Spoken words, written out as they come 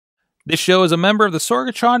This show is a member of the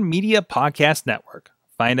Sorgatron Media Podcast Network.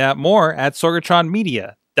 Find out more at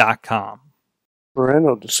sorgatronmedia.com.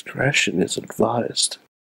 Parental discretion is advised.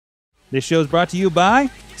 This show is brought to you by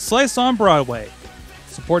Slice on Broadway,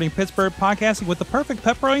 supporting Pittsburgh podcasting with the perfect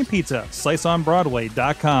pepperoni pizza.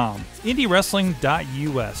 SliceOnBroadway.com. Indy Wrestling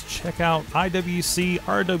US. Check out IWC,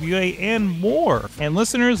 RWA, and more. And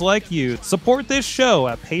listeners like you, support this show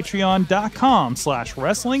at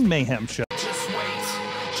Patreon.com/Wrestling Mayhem Show. Just wait,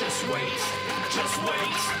 just wait, just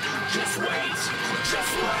wait, just wait,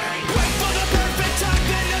 just wait. Wait for the perfect time,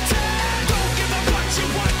 then attack. Don't give up what you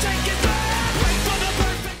want, take it back. Wait for the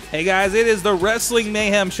perfect. Hey guys, it is the Wrestling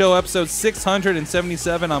Mayhem Show, episode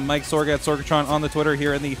 677. I'm Mike Sorg at Sorgatron on the Twitter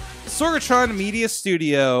here in the Sorgatron Media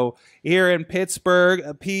Studio here in Pittsburgh,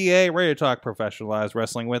 PA, ready to talk professionalized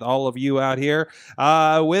wrestling with all of you out here.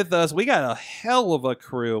 With us, we got a hell of a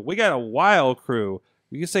crew. We got a wild crew.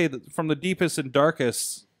 You can say that from the deepest and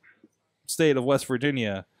darkest state of West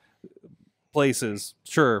Virginia places,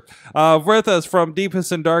 sure. With us from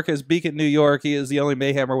deepest and darkest Beacon, New York, he is the only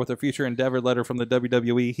Mayhemmer with a future endeavor letter from the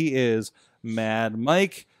WWE. He is Mad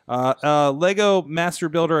Mike, Lego master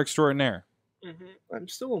builder extraordinaire. I'm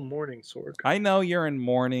still in mourning, Sorg. I know you're in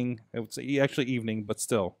mourning. It's actually evening, but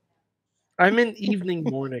still. I'm in evening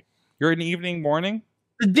mourning. You're in evening mourning?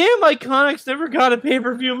 The damn Iconics never got a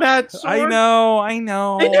pay-per-view match, Sorg. I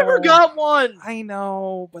know. They never got one. I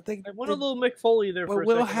know, but I want a little Mick Foley there for a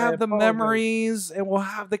second. We'll have the memories, and we'll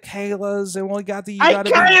have the Kaylas, and we got the.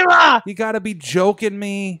 You gotta be joking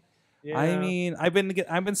me. Yeah. I mean, I've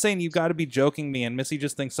been saying you got to be joking me, and Missy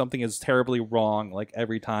just thinks something is terribly wrong. Like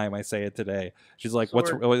every time I say it today, she's like,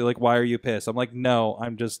 "What's like? Why are you pissed?" I'm like, "No,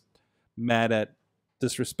 I'm just mad at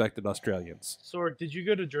disrespected Australians." Sorg, did you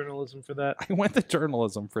go to journalism for that? I went to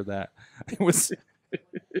journalism for that. I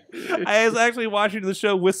was actually watching the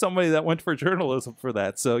show with somebody that went for journalism for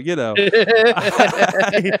that. So, you know.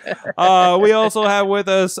 We also have with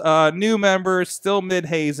us new member, still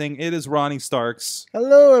mid-hazing. It is Ronnie Starks.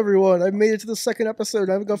 Hello, everyone. I made it to the second episode.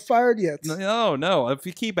 I haven't got fired yet. No. If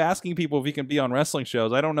you keep asking people if you can be on wrestling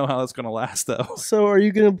shows, I don't know how that's going to last, though. So are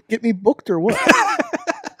you going to get me booked or what?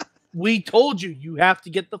 We told you have to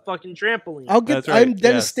get the fucking trampoline. I'm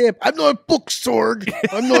Dennis Stamp. I'm not booked, Sorg.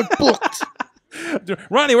 I'm not booked.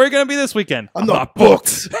 Ronnie, where are you going to be this weekend? I'm not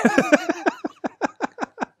booked.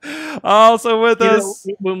 Also with us,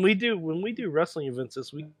 when we do wrestling events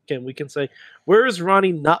this weekend, we can say, "Where is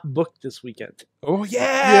Ronnie not booked this weekend?" Oh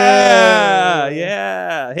yeah.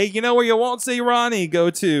 Hey, you know where you won't see Ronnie? Go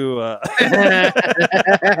to.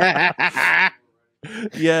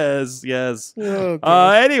 Yes.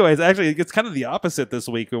 Okay. Anyways, actually, it's kind of the opposite this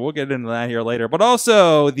week, but we'll get into that here later. But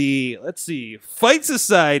also the Fight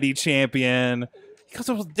Society champion. He comes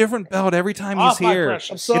up with a different belt every time he's here.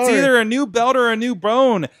 It's either a new belt or a new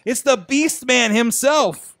bone. It's the Beastman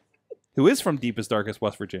himself, who is from deepest, darkest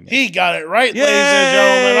West Virginia. He got it right, ladies and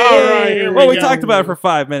gentlemen. All right, here we talked about it for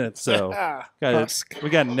 5 minutes, so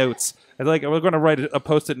we got notes. We're going to write a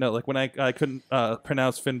post-it note, like when I couldn't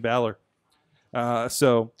pronounce Finn Balor.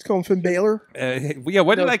 So let's call him Finn Balor.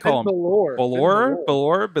 What did I call him? Balor.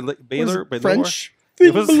 French.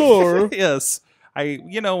 Finn Balor. Yes.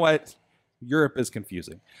 You know what? Europe is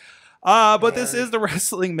confusing. But this is the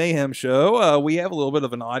Wrestling Mayhem Show. We have a little bit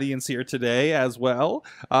of an audience here today as well.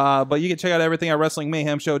 But you can check out everything at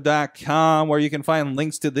WrestlingMayhemShow.com, where you can find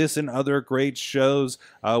links to this and other great shows.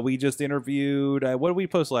 We just interviewed, what did we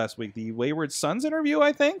post last week? The Wayward Sons interview,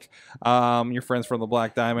 I think. Your friends from the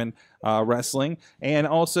Black Diamond Wrestling. And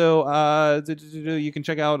also, you can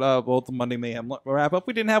check out both the Monday Mayhem wrap-up.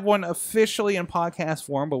 We didn't have one officially in podcast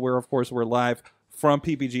form, but we're live from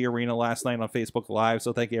PPG Arena last night on Facebook Live.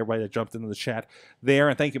 So thank you everybody that jumped into the chat there.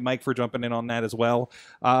 And thank you, Mike, for jumping in on that as well.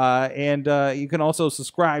 And you can also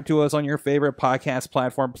subscribe to us on your favorite podcast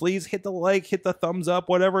platform. Please hit the like, hit the thumbs up,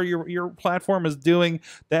 whatever your platform is doing.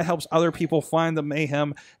 That helps other people find the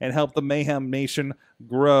Mayhem and help the Mayhem Nation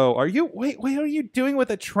grow. Wait, what are you doing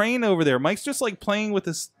with a train over there? Mike's just like playing with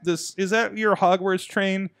this. Is that your Hogwarts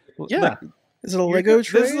train? Yeah. Is it a Lego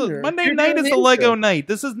train? Monday night is the Lego night.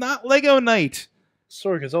 This is not Lego night.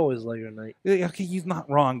 Sorg is always Lego night. Okay, he's not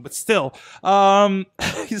wrong, but still,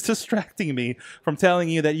 he's distracting me from telling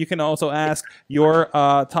you that you can also ask your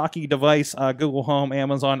talkie device, Google Home,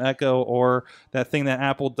 Amazon Echo, or that thing that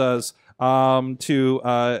Apple does, to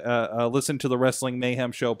listen to the Wrestling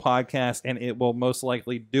Mayhem Show podcast, and it will most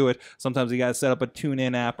likely do it. Sometimes you got to set up a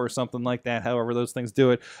TuneIn app or something like that, however those things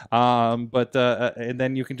do it. And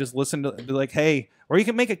then you can just listen to, be like, hey, or you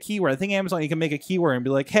can make a keyword. I think Amazon, you can make a keyword and be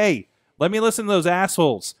like, hey, let me listen to those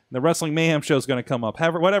assholes. The Wrestling Mayhem Show is going to come up.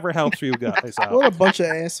 Whatever helps you guys out. What a bunch of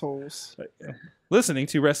assholes. listening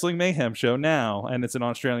to Wrestling Mayhem Show now, and it's an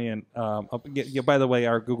Australian. By the way,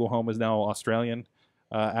 our Google Home is now Australian.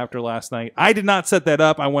 After last night, I did not set that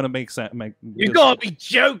up. I want to make sense. You gotta be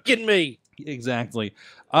joking me. Exactly.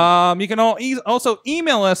 You can also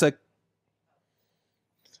email us at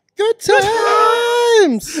Good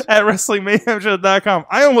times. at WrestlingMayhemShow.com.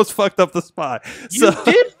 I almost fucked up the spot. You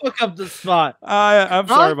did fuck up the spot. I'm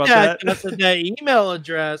sorry about that. That's that email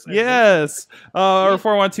address. Yes. Or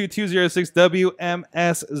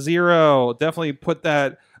 412-206-WMS0. Definitely put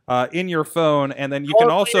that in your phone, and then you can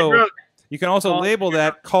also label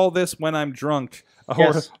that "Call this when I'm drunk,"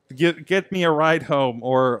 or get me a ride home,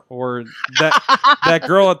 or that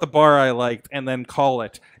girl at the bar I liked, and then call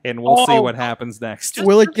it, and we'll see what happens next.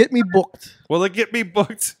 Will it get me booked? Will it get me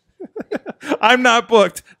booked? I'm not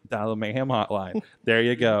booked. Dial the Mayhem hotline. There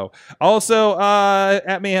you go. Also,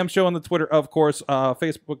 at Mayhem Show on the Twitter, of course,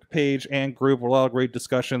 Facebook page and group. A lot of great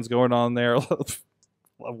discussions going on there. A lot of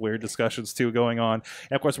weird discussions too going on.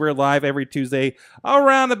 And of course, we're live every Tuesday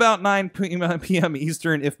around about 9 p.m.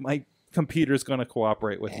 Eastern if my computer's going to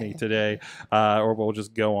cooperate with me today, or we'll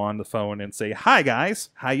just go on the phone and say, hi guys,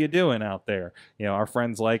 how you doing out there? You know, our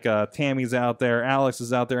friends like Tammy's out there, Alex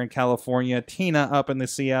is out there in California, Tina up in the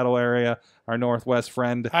Seattle area, our Northwest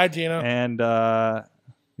friend. Hi, Tina. And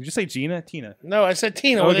did you say Gina? Tina? No, I said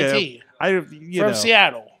Tina with a T. From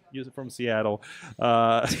Seattle. Use it from Seattle.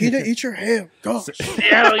 Tina, eat your ham. Go.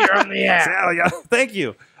 Seattle, you're on the app. Seattle, yeah. Thank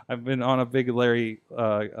you. I've been on a big Larry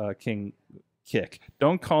King kick.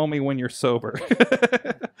 Don't call me when you're sober.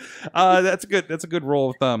 That's good. That's a good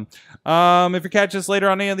rule of thumb. If you catch us later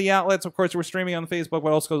on any of the outlets, of course, we're streaming on Facebook,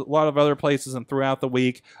 but also a lot of other places and throughout the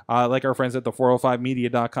week, like our friends at the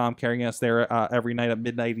 405media.com, carrying us there every night at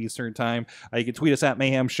midnight Eastern time. You can tweet us at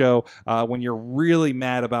Mayhem Show when you're really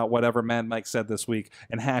mad about whatever Mad Mike said this week,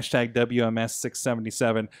 and hashtag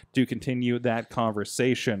WMS677 to continue that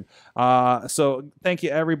conversation. So thank you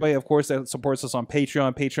everybody, of course, that supports us on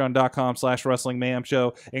Patreon, patreon.com/Wrestling Mayhem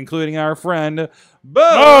Show, including our friend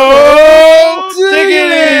Bo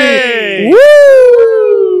Diggity!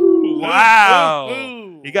 Woo! Wow.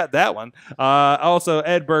 Woo! You got that one. Also,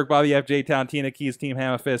 Ed Berg, Bobby F. J. Town, Tina Keys, Team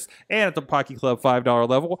Hammer Fist, and at the Pocky Club $5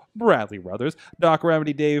 level, Bradley Brothers, Doc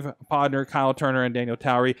Remedy, Dave Podner, Kyle Turner, and Daniel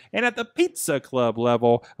Towery. And at the Pizza Club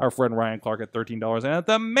level, our friend Ryan Clark at $13. And at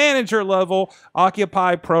the manager level,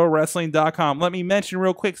 OccupyProWrestling.com. Let me mention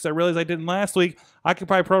real quick, because I realized I didn't last week,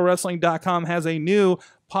 OccupyProWrestling.com has a new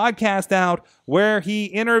podcast out where he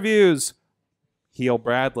interviews Heel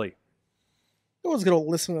Bradley. No one's going to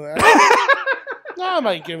listen to that. No, I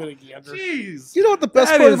might give it a gander. Jeez. You know what the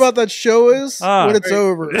best part about that show is? When it's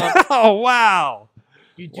over. Oh, wow.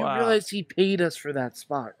 You do realize he paid us for that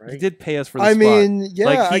spot, right? He did pay us for the I spot. mean,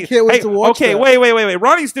 yeah, I can't wait to watch that. Wait.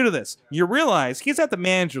 Ronnie's new to this. You realize he's at the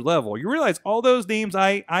manager level. You realize all those names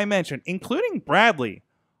I mentioned, including Bradley,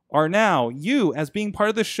 are now you, as being part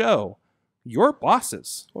of the show, your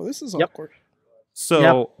bosses. Well, this is awkward.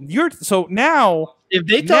 So now if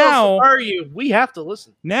they tell us to fire you, we have to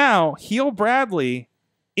listen. Now Heel Bradley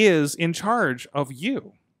is in charge of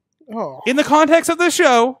you. Oh. In the context of the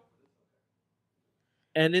show.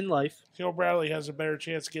 And in life. Heel Bradley has a better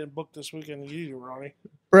chance of getting booked this weekend than you do, Ronnie.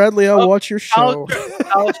 Bradley, I'll watch your show.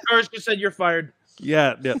 Alex Karska said you're fired.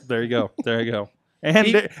 Yeah, there you go. There you go. And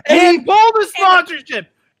he pulled the sponsorship.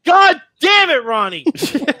 God damn it, Ronnie.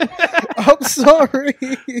 I'm sorry.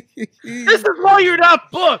 This is why you're not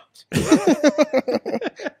booked.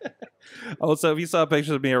 Also, if you saw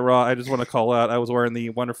pictures of me at Raw, I just want to call out, I was wearing the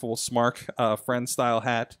wonderful Smark friend-style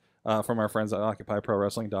hat from our friends at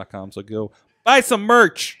OccupyProWrestling.com. So go buy some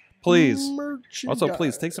merch, please. Also,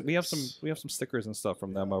 please take some. We have some stickers and stuff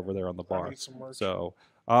from them over there on the bar. So,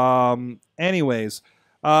 anyways.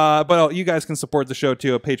 But you guys can support the show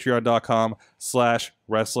too at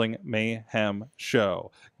patreon.com/Wrestling Mayhem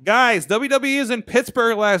Show. Guys, WWE is in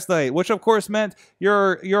Pittsburgh last night, which of course meant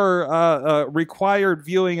your required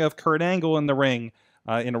viewing of Kurt Angle in the ring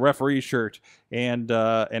in a referee shirt and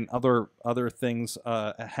other things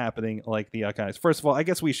happening like the guys. First of all, I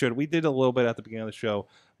guess we did a little bit at the beginning of the show.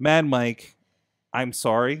 Mad Mike, I'm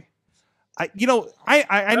sorry. I know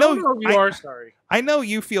you are sorry. I know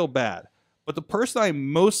you feel bad. But the person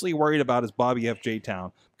I'm mostly worried about is Bobby F. J.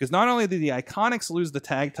 Town. Because not only did the Iconics lose the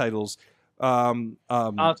tag titles,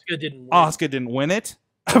 Asuka didn't win it.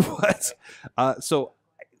 But, so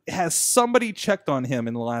has somebody checked on him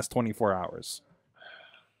in the last 24 hours?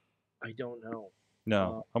 I don't know.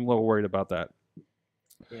 No, I'm a little worried about that.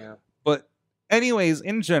 Yeah. But anyways,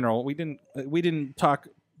 in general, we didn't talk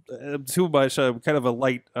too much. Kind of a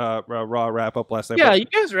light Raw wrap up last night. Yeah, but- you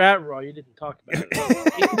guys are at Raw. You didn't talk about it.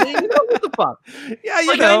 You know what the fuck? yeah, you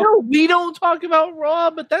Like, I know we don't talk about Raw,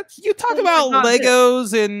 but that's You talk totally about not it.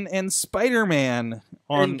 Legos and Spider-Man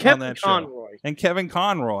on And Kevin that show. Conroy. And Kevin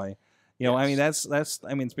Conroy. You know, I mean, Yes. that's.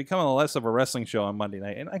 I mean, it's becoming less of a wrestling show on Monday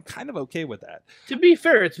night, and I'm kind of okay with that. To be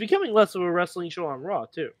fair, it's becoming less of a wrestling show on Raw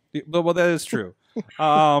too. Well, that is true.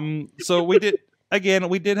 So we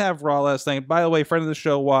did have Raw last night. By the way, friend of the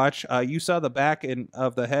show, watch. You saw the back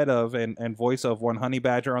of the head of and voice of one Honey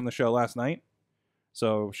Badger on the show last night.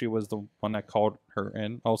 So she was the one that called her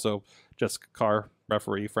in. Also, Jessica Carr,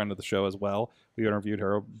 referee, friend of the show as well. We interviewed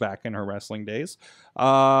her back in her wrestling days.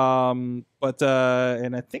 And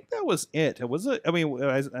I think that was it. It was.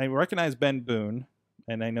 I recognize Ben Boone,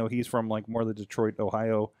 and I know he's from like more the Detroit,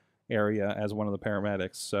 Ohio area as one of the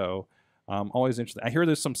paramedics. So always interesting. I hear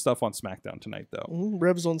there's some stuff on SmackDown tonight though.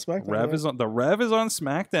 Rev's on SmackDown. Rev is on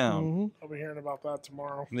SmackDown. Mhm. I'll be hearing about that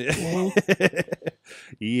tomorrow.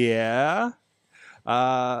 Yeah.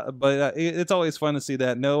 But it's always fun to see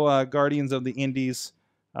that. No Guardians of the Indies.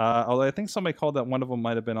 Although I think somebody called that one of them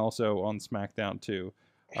might have been also on SmackDown too.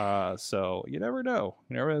 So you never know.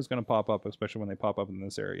 You never know who's going to pop up, especially when they pop up in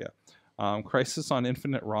this area. Crisis on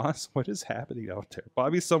Infinite Ross. What is happening out there?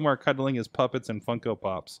 Bobby's somewhere cuddling his puppets and Funko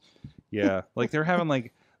Pops. Yeah, like they're having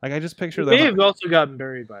like I just picture He may them. have also gotten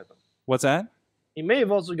buried by them. What's that? He may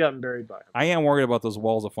have also gotten buried by him. I am worried about those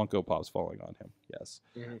walls of Funko Pops falling on him. Yes.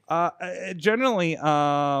 Mhm. Generally,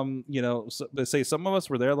 say some of us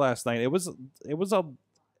were there last night.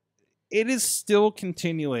 It is still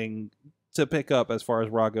continuing to pick up as far as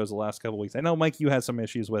Raw goes the last couple weeks. I know, Mike, you had some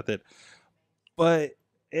issues with it, but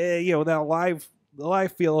that the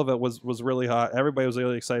live feel of it was really hot. Everybody was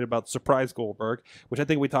really excited about Surprise Goldberg, which I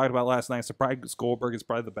think we talked about last night. Surprise Goldberg is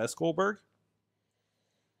probably the best Goldberg.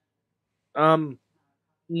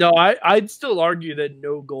 No, I'd still argue that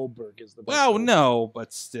no Goldberg is the best. Well, Goldberg. no,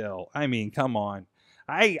 but still, I mean, come on.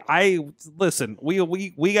 I listen.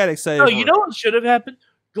 We got excited. No, you know what should have happened?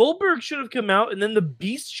 Goldberg should have come out, and then the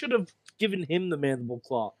Beast should have given him the mandible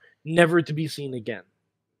claw, never to be seen again.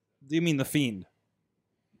 Do you mean the Fiend?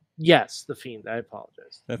 Yes, the Fiend. I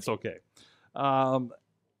apologize. That's okay. Nah,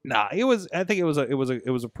 it was. I think it was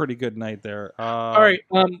a pretty good night there. All right.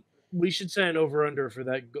 We should set an over under for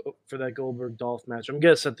that Goldberg Dolph match. I'm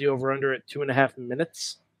gonna set the over under at 2.5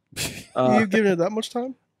 minutes. You giving it that much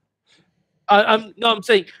time? I'm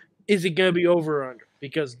saying, is it gonna be over or under?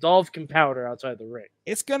 Because Dolph can powder outside the ring.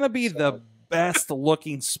 It's gonna be the best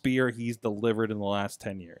looking spear he's delivered in the last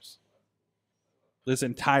 10 years. This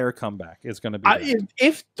entire comeback is gonna be.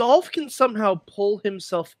 If Dolph can somehow pull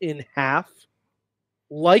himself in half,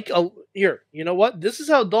 you know what? This is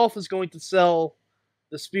how Dolph is going to sell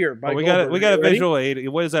the spear. We got a visual aid.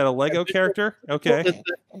 What is that? A Lego character? Okay.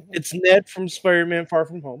 It's Ned from Spider-Man: Far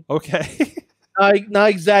From Home. Okay. Not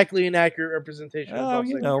exactly an accurate representation. Of Oh, Dolph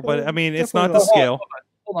you Ziggler. know, but I mean, it's Definitely not the not. scale.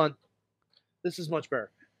 Hold on. This is much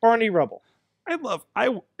better. Barney Rubble. What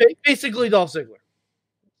Basically Dolph Ziggler. is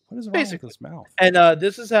wrong with Basically. this mouth? And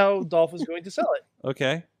this is how Dolph is going to sell it.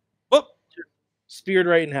 Okay. Whoop. Speared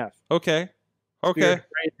right in half. Okay. Speared Okay.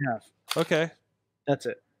 right in half. Okay. That's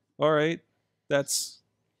it. All right. That's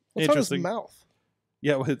What's on his interesting. mouth?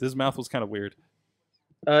 Yeah, well, his mouth was kind of weird.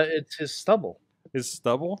 It's his stubble. His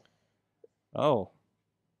stubble? Oh.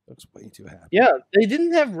 Looks way too happy. Yeah, they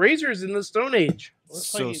didn't have razors in the Stone Age. Looks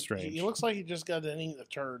So like strange. He looks like he just got done eating a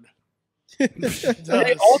turd.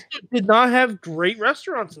 They also did not have great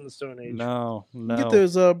restaurants in the Stone Age. No. Get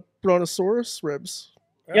those brontosaurus ribs.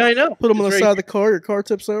 Yeah, I know. Put them on the It's side right, of the car. Your car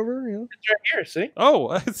tips over. You know. It's right here. See?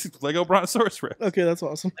 Oh, it's Lego Brontosaurus Rex. Okay, that's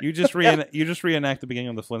awesome. You just reenact the beginning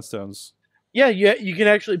of the Flintstones. Yeah, you can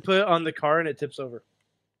actually put it on the car and it tips over.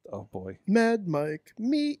 Oh boy. Mad Mike,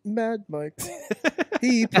 meet Mad Mike.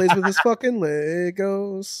 He plays with his fucking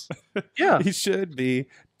Legos. Yeah. He should be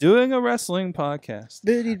doing a wrestling podcast.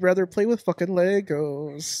 But he'd rather play with fucking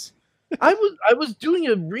Legos. I was doing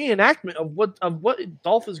a reenactment of what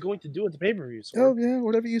Dolph is going to do at the pay-per-view. Oh yeah,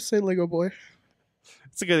 whatever you say, Lego boy.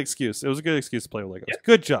 It's a good excuse. It was a good excuse to play with Legos. Yeah.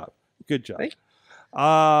 Good job. Good job. Thank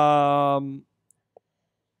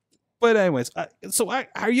But anyways, so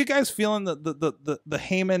are you guys feeling the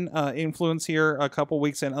Heyman influence here a couple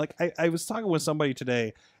weeks in? Like I was talking with somebody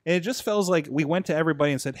today, and it just feels like we went to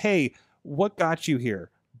everybody and said, "Hey, what got you here?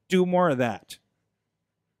 Do more of that."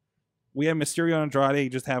 We had Mysterio and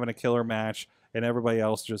Andrade just having a killer match, and everybody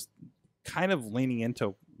else just kind of leaning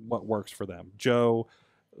into what works for them. Joe,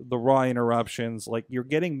 the Raw interruptions, like you're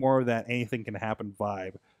getting more of that anything can happen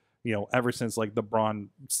vibe. You know, ever since like the Braun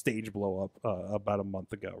stage blow up about a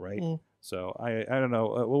month ago, right? Mm. So I don't know.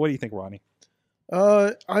 What do you think, Ronnie?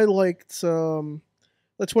 I liked the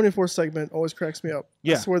 24 segment. Always cracks me up.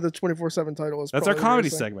 Yeah. I swear the 24/7 title is. That's our probably comedy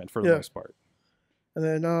amazing. segment for the Yeah. most part. And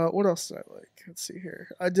then what else did I like? Let's see here.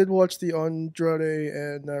 I did watch the Andrade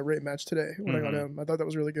and Ray match today when I got him. I thought that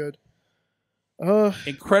was really good.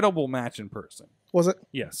 Incredible match in person. Was it?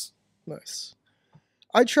 Yes. Nice.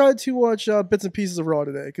 I tried to watch bits and pieces of Raw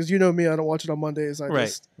today because you know me, I don't watch it on Mondays.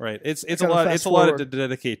 Right. It's a kinda lot. fast It's a lot forward. to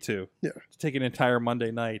dedicate to. Yeah. To take an entire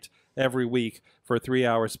Monday night every week for 3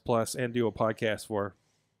 hours plus and do a podcast for.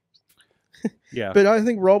 Yeah. But I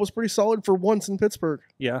think Raw was pretty solid for once in Pittsburgh.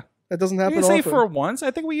 Yeah. That doesn't You happen can say often. for once.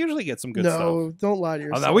 I think we usually get some good stuff. No, don't lie to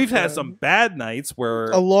yourself. Now we've had man. some bad nights where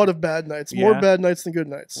A lot of bad nights. More Yeah. bad nights than good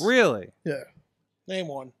nights. really. Yeah. Name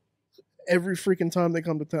one. Every freaking time they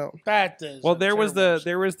come to town. That is. Well, a there was terrible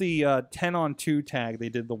the 10-on-2 tag they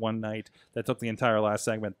did the one night that took the entire last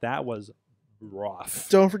segment. That was rough.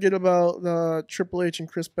 Don't forget about Triple H and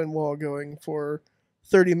Chris Benoit going for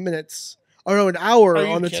 30 minutes. Oh no, an hour Are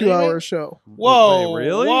you on the kidding 2-hour me? show. Whoa! Wait,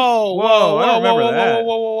 really? Whoa! Whoa, I don't remember that.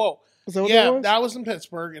 Whoa! Is that what Yeah, that was? that was in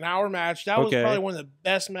Pittsburgh, an hour match. That was Okay. probably one of the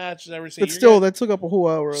best matches I've ever seen. But You're still, gonna- that took up a whole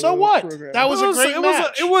hour. of So the what? program. That was a great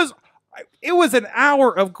match. It was an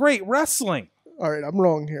hour of great wrestling. All right, I'm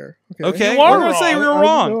wrong here. Okay, You are we're gonna say wrong. you're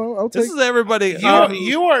wrong. No, I'll take This is everybody.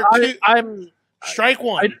 you are two, I'm. strike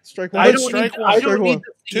one. strike I one. don't strike need. one. I Strike don't one. need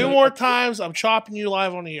to see Two more times, I'm chopping you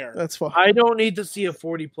live on the air. That's fine. I don't need to see a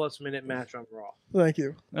 40+ minute match on Raw. Thank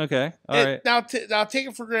you. Okay, all right. Now take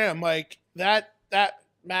it for granted, Mike. That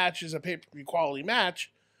match is a pay-per-view quality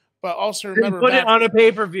match, but also remember Put it on a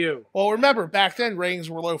pay-per-view. remember back then ratings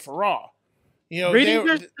were low for Raw. You know, Ratings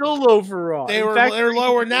are still low for Raw. they're In fact,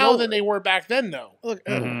 lower now lower. than they were back then, though. Look,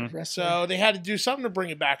 Mhm. wrestling. So they had to do something to bring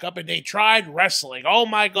it back up, and they tried wrestling. Oh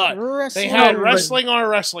my god, Wrestling. they had No, wrestling on a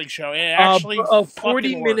wrestling show. It actually a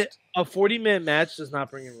fucking worked. 40-minute match does not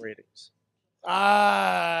bring in ratings.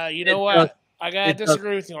 You know It what? does. I gotta It does.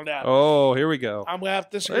 disagree with you on that. Oh, here we go. I'm gonna have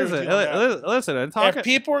to disagree with Listen, you on that. listen. I'm talking. If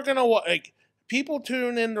people are gonna people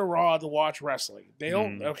tune into Raw to watch wrestling. They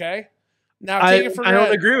don't. Okay. Now I take it for don't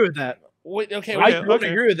granted. agree with that. Wait, okay. Okay, I wait, don't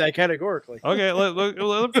agree with that categorically. Okay, let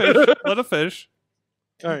him fish. Let him fish.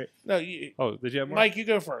 All right. No, Oh, did you have more? Mike, you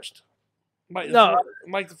go first. Mike, No,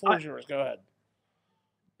 Mike, the floor is yours. Go ahead.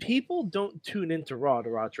 People don't tune into Raw to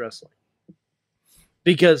watch wrestling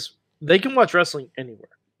because they can watch wrestling anywhere.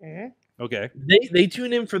 Mm-hmm. Okay. They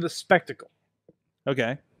tune in for the spectacle.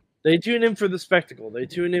 Okay. They tune in for the spectacle. They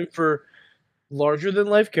tune in for larger than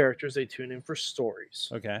life characters. They tune in for stories.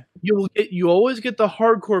 Okay. You always get the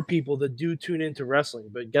hardcore people that do tune into wrestling,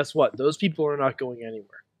 but guess what? Those people are not going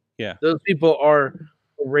anywhere. Yeah. Those people are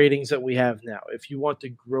the ratings that we have now. If you want to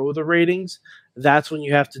grow the ratings, that's when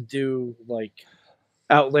you have to do like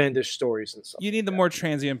outlandish stories and stuff. You need the more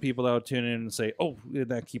transient people that will tune in and say, "Oh,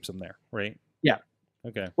 that keeps them there," right? Yeah.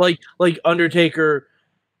 Okay. Like Undertaker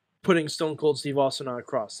putting Stone Cold Steve Austin on a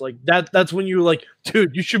cross. Like that's when you're like,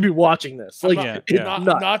 dude, you should be watching this. Like, Yeah, it's yeah. I'm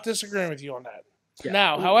nuts. not disagreeing with you on that. Yeah.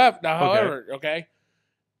 Now, however, okay,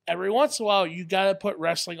 every once in a while you got to put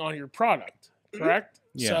wrestling on your product, correct?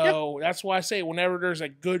 Yeah. So that's why I say whenever there's a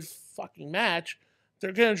good fucking match,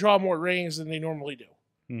 they're gonna draw more ratings than they normally do.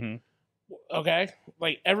 Mm-hmm. Okay,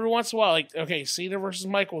 like every once in a while, like okay, Cena versus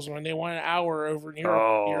Michaels when they won an hour over in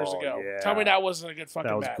Europe years ago. yeah. Tell me that wasn't a good fucking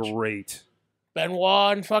That was match. great.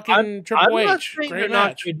 Benoit and fucking I'm Triple not H, saying they're great not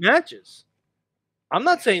match. good matches. I'm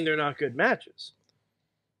not saying they're not good matches.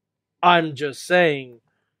 I'm just saying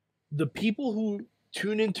the people who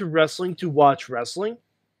tune into wrestling to watch wrestling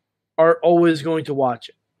are always going to watch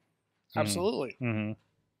it. Absolutely. Mm-hmm.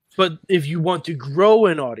 But if you want to grow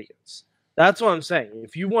an audience, that's what I'm saying.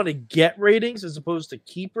 If you want to get ratings as opposed to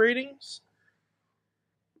keep ratings,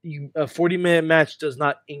 a 40-minute match does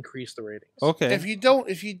not increase the ratings. Okay. If you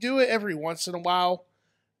do it every once in a while,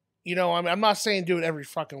 you know, I mean, I'm not saying do it every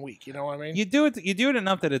fucking week. You know what I mean? You do it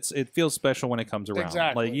enough that it feels special when it comes around.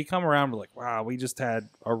 Exactly. Like you come around, we're like, wow, we just had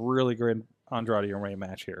a really good Andrade and Ray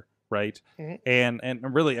match here, right? Mhm.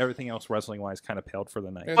 And really everything else wrestling wise kind of paled for the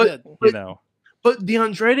night. It But- did. You know. But the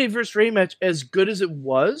Andrade versus Ray match, as good as it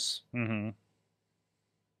was, Mm-hmm.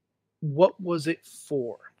 what was it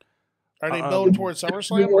for? Are they Uh, building towards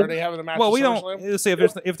SummerSlam? Or are they having a match? Well, at we SummerSlam? don't say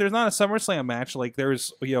if there's not a SummerSlam match, like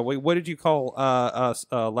there's what did you call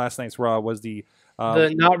last night's Raw was the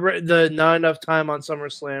The not enough time on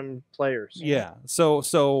SummerSlam players. yeah.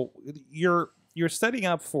 So you're setting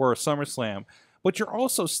up for SummerSlam, but you're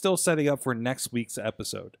also still setting up for next week's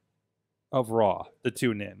episode of Raw to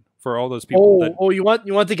tune in for all those people. Oh, you want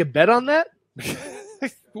to take a bet on that?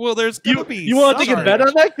 Well, there's gonna be. You want to take a bet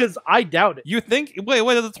on that? Because I doubt it. You think? Wait.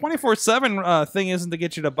 The 24/7 thing isn't to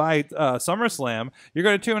get you to buy SummerSlam. You're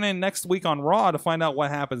going to tune in next week on Raw to find out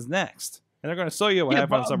what happens next, and they're going to show you what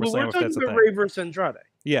happened on but SummerSlam. we're If that's talking the about thing. Ray versus Andrade.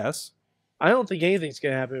 Yes. I don't think anything's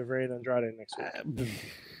going to happen with Ray and Andrade next week.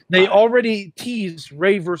 They already teased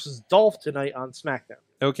Ray versus Dolph tonight on SmackDown.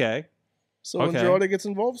 Okay. So Okay. Andrade gets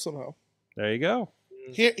involved somehow. There you go.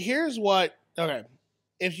 Here's what. Okay,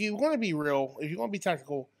 if you want to be real, if you want to be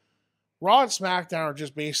technical, Raw and SmackDown are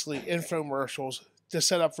just basically infomercials to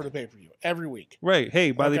set up for the pay-per-view every week. Right.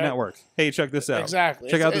 Hey, by the Okay. network. Hey, check this out. Exactly.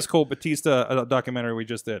 Check out this cool Batista documentary we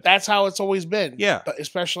just did. That's how it's always been. Yeah. But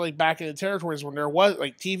especially back in the territories when there was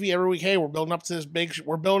like TV every week. Hey, we're building up to this big.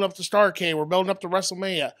 We're building up to Starrcade. We're building up to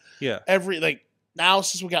WrestleMania. Yeah. Now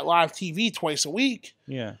since we got live TV twice a week,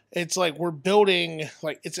 Yeah. it's like we're building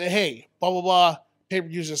like it's a hey blah blah blah pay per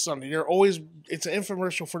views this Sunday. It's an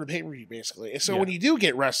infomercial for the pay per view basically. And so when you do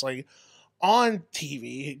get wrestling on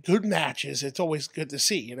TV, good matches, it's always good to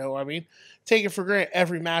see. You know what I mean? Take it for granted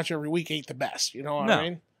every match every week ain't the best. You know what I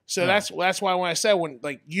mean? So that's why when I said when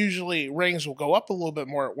like usually ratings will go up a little bit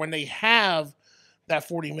more when they have that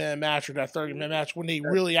 40-minute match or that 30-minute match when they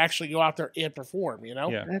really actually go out there and perform. You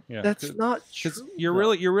know? Yeah. That's not true. You're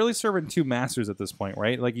really serving two masters at this point,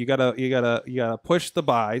 right? Like you gotta push the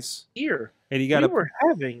buys Here, and you we gotta were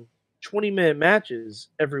having 20-minute matches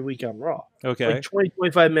every week on Raw. okay. Like 20,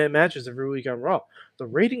 25-minute matches every week on Raw. The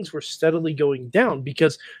ratings were steadily going down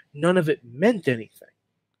because none of it meant anything.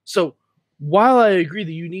 So while I agree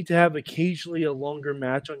that you need to have occasionally a longer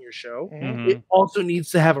match on your show, it also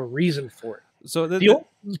needs to have a reason for it. So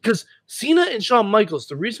Because Cena and Shawn Michaels,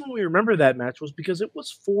 the reason we remember that match was because it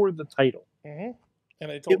was for the title. Mm-hmm.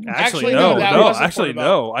 And they told actually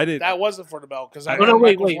no, I did. That wasn't for the belt because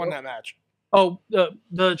wait. won that match. Oh,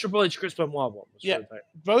 the Triple H Chris Benoit one was for the title.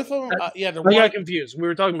 Both of them. I the got confused. We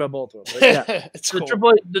were talking about both of them. But yeah, it's the cool.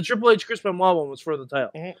 Triple H Chris Benoit one was for the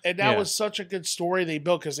title. And that was such a good story they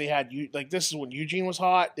built because they had this is when Eugene was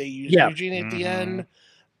hot. They used Eugene at the end,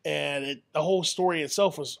 and the whole story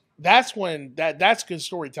itself was that's good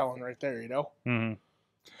storytelling right there. You know.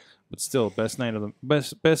 But still, best match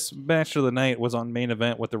of the night was on Main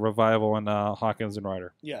Event with the Revival and Hawkins and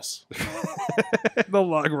Ryder. Yes. The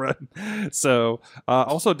long run. So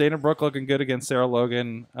also Dana Brooke looking good against Sarah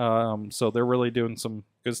Logan. So they're really doing some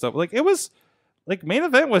good stuff. Like it was like Main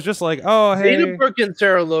Event was just like, oh hey, Dana Brooke and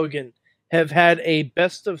Sarah Logan have had a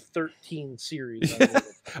best of 13 series.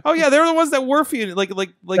 Oh yeah, they're the ones that were feuding. Like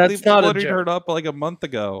they floated her up like a month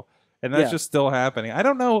ago. And that's just still happening. I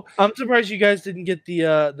don't know. I'm surprised you guys didn't get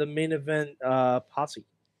the Main Event posse.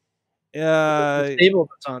 The stable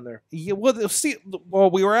that's on there. Yeah, well,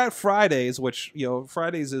 we were at Fridays, which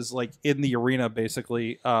Fridays is like in the arena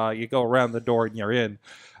basically. You go around the door and you're in.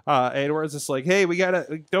 And we're just like, hey,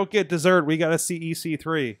 don't get dessert. We gotta see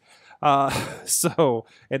EC3.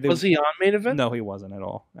 Was he on Main Event? No, he wasn't at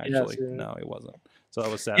all. Actually, no, he wasn't. So that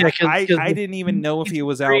was sad. Yeah, I didn't even know if he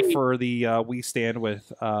was out for the We Stand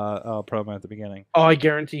With promo at the beginning. Oh, I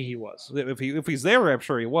guarantee he was. If he's there, I'm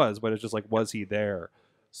sure he was. But it's just like, was he there?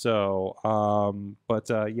 So,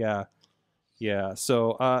 yeah.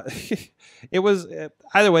 So it was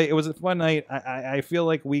either way. It was a fun night. I feel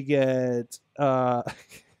like we get. I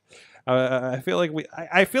feel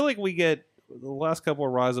like we get the last couple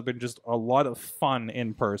of Raws have been just a lot of fun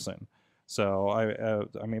in person. So I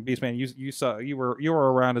mean, Beastman, you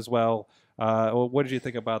were around as well. What did you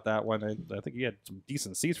think about that one? I think you had some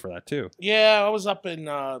decent seats for that too. Yeah, I was up in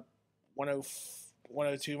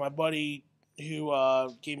 102. My buddy who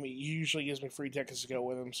usually gives me free tickets to go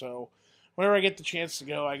with him. So whenever I get the chance to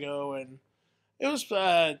go, I go. And it was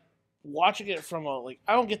watching it from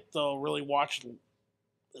I don't get to really watch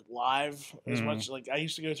it live as much. Like I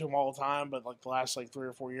used to go to them all the time, but like the last 3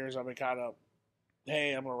 or 4 years, I've been kind of,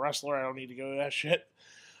 hey, I'm a wrestler. I don't need to go to that shit.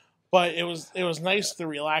 But it was nice to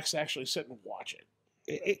relax, actually sit and watch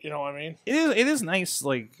it. You know what I mean? It is nice,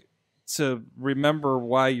 to remember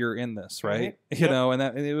why you're in this, right? Mm-hmm. You know, and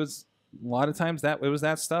it was a lot of times that it was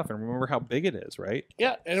that stuff, and remember how big it is, right?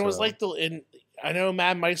 Yeah, and it was and I know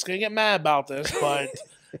Mad Mike's gonna get mad about this, but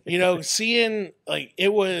seeing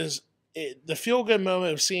the feel good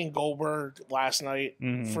moment of seeing Goldberg last night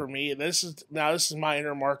for me. This is my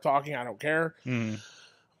inner Mark talking. I don't care.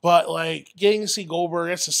 But getting to see Goldberg,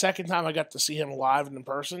 that's the second time I got to see him live and in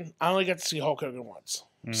person. I only got to see Hulk Hogan once.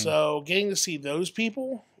 So getting to see those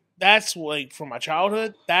people, that's from my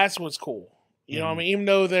childhood, that's what's cool. You know what I mean? Even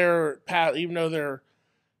though they're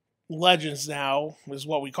legends now is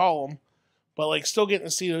what we call them, but still getting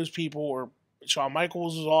to see those people. Or Shawn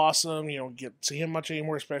Michaels was awesome. You don't get to see him much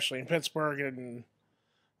anymore, especially in Pittsburgh. And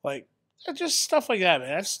Just stuff like that, man.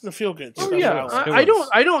 That's the feel good Oh stuff. yeah, that I like.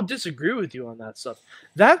 I don't disagree with you on that stuff.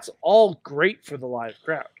 That's all great for the live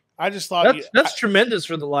crowd. I just thought That's tremendous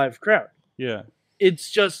for the live crowd. Yeah.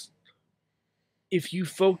 It's just if you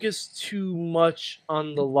focus too much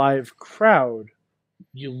on the live crowd,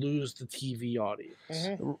 you lose the TV audience.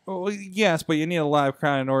 Mhm. Well, yes, but you need a live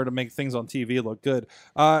crowd in order to make things on TV look good.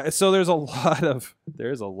 So there's a lot of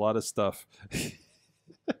stuff.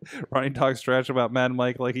 Ronnie talks trash about Mad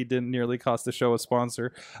Mike like he didn't nearly cost the show a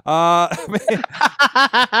sponsor. Matt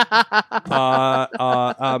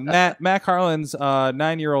Harlan's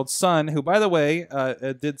 9-year-old son, who, by the way,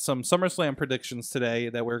 did some SummerSlam predictions today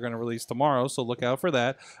that we're going to release tomorrow, so look out for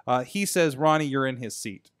that. He says, Ronnie, you're in his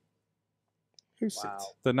seat. Who's Wow.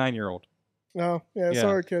 The 9-year-old. Oh, yeah, Yeah.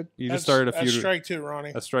 sorry, kid. You just started a feud. That's strike 2,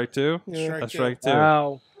 Ronnie. A strike 2? Yeah. A strike 2.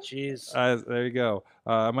 Wow, jeez. There you go.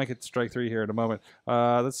 I might get strike 3 here in a moment.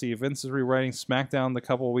 Let's see. Vince is rewriting SmackDown the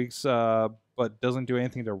couple of weeks, but doesn't do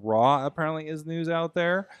anything to Raw, apparently, is news out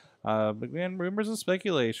there. But again, rumors and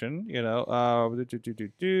speculation, you know.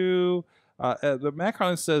 But Matt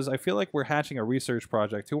Carlin says, I feel like we're hatching a research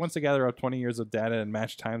project. Who wants to gather up 20 years of data and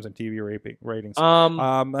match times and TV ratings?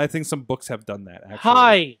 I think some books have done that, actually.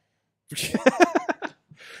 Hi.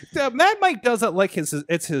 Yeah, Mad Mike does it like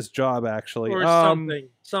it's his job, actually. Or something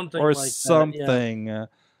or like something. That,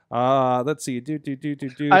 let's see.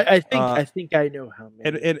 I think I know how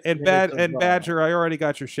many. And Badger, I already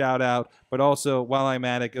got your shout out, but also while I'm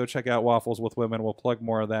at it, go check out Waffles with Women. We'll plug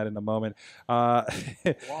more of that in a moment.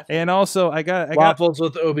 And also I got Waffles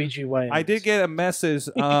with OBGYN. I did get a message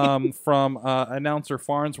from announcer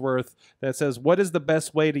Farnsworth that says, "What is the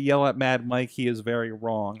best way to yell at Mad Mike? He is very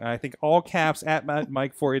wrong." I think all caps at Mad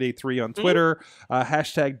Mike 4883 on Twitter,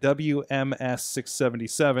 hashtag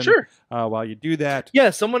WMS677. Sure. While you do that, Yeah,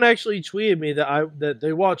 someone actually tweeted me that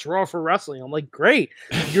they watch Raw for wrestling. I'm like, great.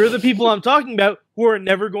 You're the people I'm talking about who are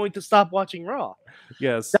never going to stop watching Raw.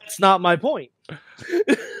 yes, That's not my point.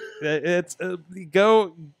 it's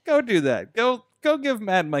go do that. Go give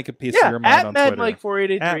Mad Mike a piece of Yeah, your mind at on Mad Twitter. Mike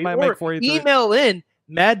 4883 At or Mike483. email in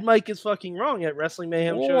Mad Mike is fucking wrong at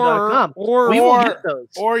WrestlingMayhemShow.com. Or We will get those.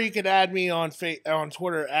 Or you can add me on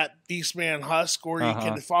Twitter at Beastman Husk, or you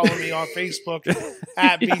can follow me on Facebook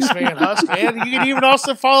at Beastman Husk, and you can even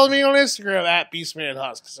also follow me on Instagram at Beastman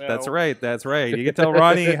Husk. So. That's right. You can tell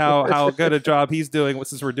Ronnie how good a job he's doing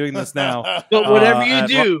since we're doing this now. But whatever you at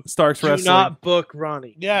do, Starks do Wrestling. not book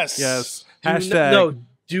Ronnie. Yes.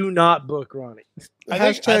 Do not book Ronnie. I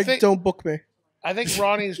Hashtag think- don't book me. I think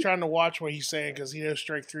Ronnie is trying to watch what he's saying because he knows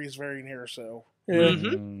strike 3 is very near. So Yeah.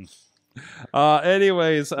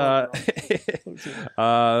 Anyways, Sorry,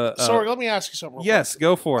 let me ask you something. Real yes,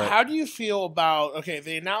 go for quick. it. How do you feel about? Okay,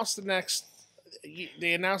 they announced the next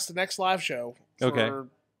live show for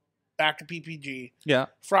back to PPG. Yeah,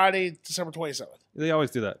 Friday, December 27th. they always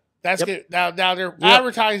do that. That's good. Now they're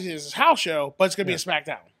advertising it as a house show, but it's going to be a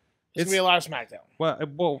SmackDown. It's going to be a live SmackDown.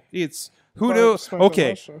 Well, it's who But knows. SmackDown Okay,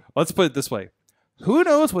 also. let's put it this way: who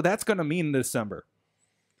knows what that's going to mean in December?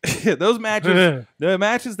 Those matches, the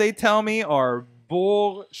matches they tell me are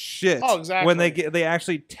bullshit. Oh, exactly. When they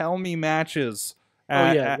actually tell me matches.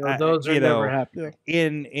 Those are never happening.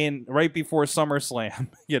 In right before SummerSlam,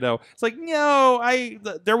 it's like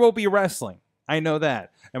there will be wrestling. I know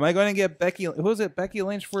that. Am I going to get Becky? Who was it? Becky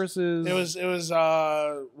Lynch versus? It was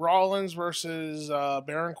Rollins versus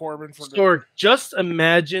Baron Corbin for. Sorg, just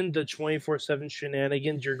imagine the 24/7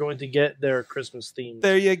 shenanigans you're going to get their Christmas themed.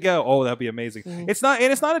 There you go. Oh, that'd be amazing. Mhm. It's not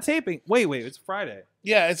a taping. Wait, it's Friday.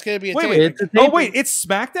 Yeah, it's going to be a Wait. It's a taping. Oh wait, it's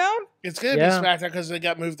SmackDown. It's going to Yeah. be SmackDown because they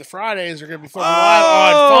got moved to Fridays. They're going to be filming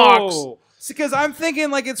live on Fox. Because I'm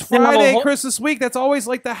thinking like it's Friday, No. Christmas week. That's always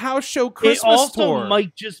like the house show It Christmas also tour.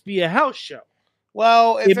 might just be a house show.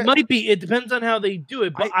 Well, if It might be. It depends on how they do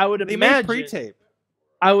it, but I would they may imagine. pre-tape.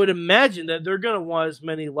 I would imagine that they're going to want as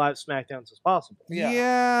many live SmackDowns as possible.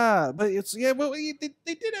 Yeah. But it's well, they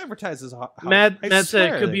did advertise as a house. Matt I said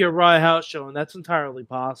swear it could they be a Raw house show, and that's entirely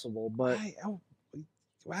possible. But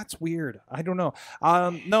that's weird. I don't know.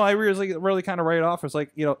 No, I really kind of write it off. It's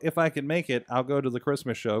like, if I can make it, I'll go to the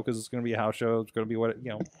Christmas show because it's going to be a house show. It's going to be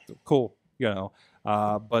cool.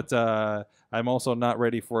 But I'm also not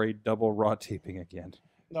ready for a double Raw taping again.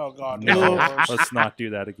 Oh God, No, no. let's not do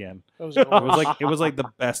that again. That was the worst. It was like the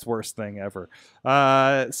best worst thing ever.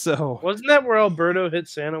 So wasn't that where Alberto hit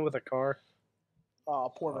Santa with a car?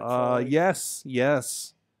 Oh, poor McFarlane.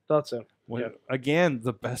 yes. Thought so. Again,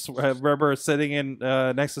 the best. I remember sitting in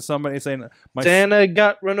next to somebody saying, Santa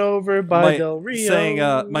got run over by Del Rio.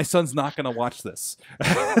 saying, my son's not going to watch this.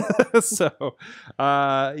 So,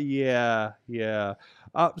 yeah.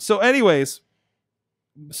 So anyways,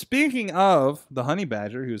 speaking of the Honey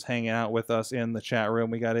Badger, who's hanging out with us in the chat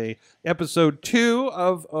room, we got a episode 2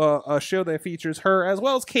 of a show that features her, as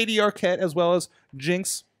well as Katie Arquette, as well as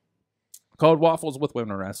Jinx, called Waffles with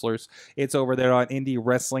Women Wrestlers. It's over there on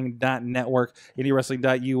IndieWrestling.network,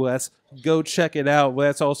 IndieWrestling.us. Go check it out.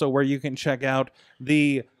 That's also where you can check out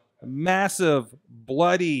the massive,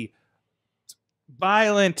 bloody,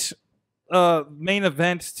 violent main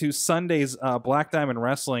event to Sunday's Black Diamond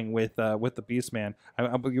Wrestling with the Beastman.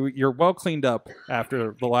 You're well cleaned up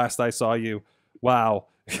after the last I saw you. Wow.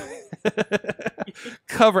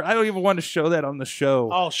 Covered. I don't even want to show that on the show.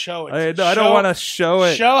 I'll show it. I don't want to show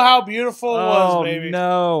it. Show how beautiful it was, baby.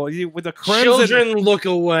 No, with the crimson. Children look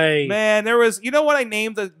away. Man, there was. You know what I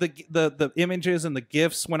named the images and the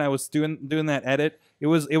gifs when I was doing that edit? It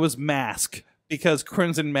was Mask, because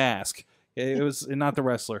Crimson Mask. It was not the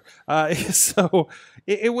wrestler. So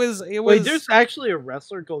it was. Wait, there's actually a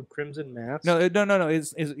wrestler called Crimson Mask? No.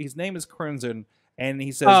 His name is Crimson, and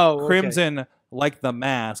he says okay. Crimson like the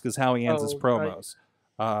mask is how he ends his promos.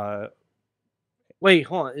 Wait,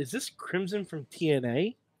 hold on. Is this Crimson from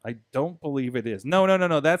TNA? I don't believe it is. No.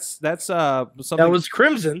 That's something. That was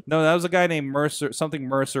Crimson. No, that was a guy named Mercer,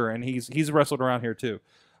 and he's wrestled around here too.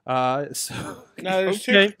 So no, there's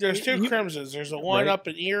two Crimsons. There's a one up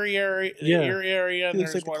in Erie area, and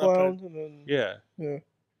Looks there's like one the up clown, in and then yeah.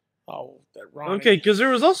 oh, that Ronnie. Okay, because there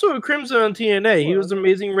was also a Crimson on TNA. He was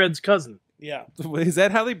Amazing Red's cousin. Yeah, Is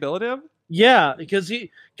that how they billed him? Yeah, because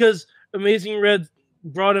Amazing Red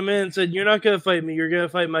brought him in and said, "You're not gonna fight me. You're gonna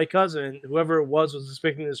fight my cousin." And whoever it was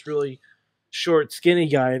expecting this really short, skinny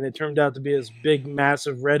guy, and it turned out to be this big,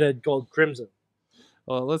 massive redhead called Crimson.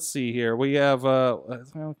 Well, let's see here. We have.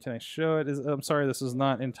 Can I show it? I'm sorry, this is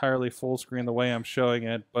not entirely full screen the way I'm showing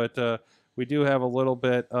it, but we do have a little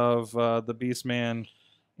bit of the Beastman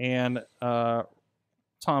and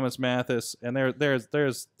Thomas Mathis, and there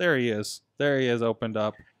he is. There he is, opened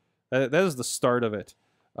up. That is the start of it.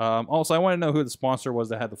 Also, I want to know who the sponsor was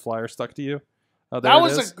that had the flyer stuck to you. that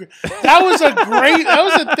was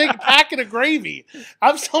a thick packet of gravy.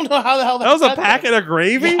 I still don't know how the hell that was a packet of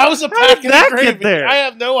gravy. Yeah, that was a packet did that of gravy. get there? I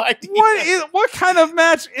have no idea. What kind of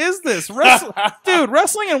match is this? Dude,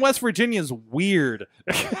 wrestling in West Virginia is weird.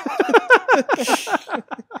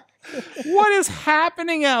 What is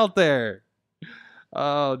happening out there?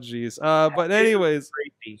 Oh, jeez. But anyways,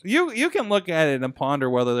 you can look at it and ponder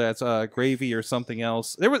whether that's gravy or something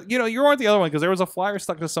else. There was, you weren't the other one, because there was a flyer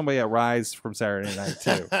stuck to somebody at Rise from Saturday night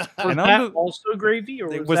too. Was that also gravy,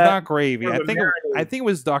 or it was not gravy? I think it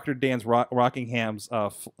was Dr. Dan's Rockingham's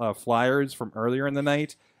flyers from earlier in the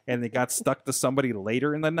night, and they got stuck to somebody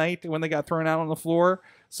later in the night when they got thrown out on the floor.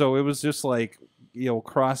 So it was just like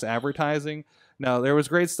cross advertising. No, there was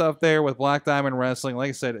great stuff there with Black Diamond Wrestling. Like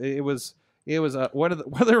I said, it was one of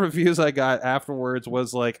the reviews I got afterwards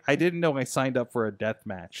was like, I didn't know I signed up for a death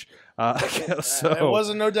match. So it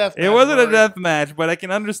wasn't no death match. It wasn't a death match, but I can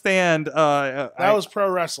understand. That was pro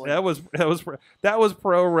wrestling. That was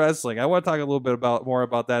pro wrestling. I want to talk a little bit more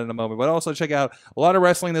about that in a moment. But also check out a lot of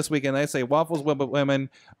wrestling this weekend. I say Waffles with Women,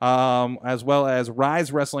 as well as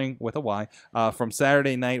Rise Wrestling with a Y from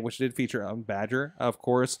Saturday night, which did feature Badger, of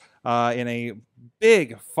course, in a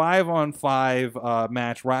big 5-on-5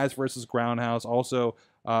 match. Rise versus Groundhouse, also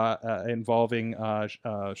involving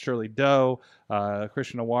Shirley Doe,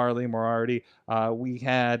 Christian Awar, Lee Moriarty. We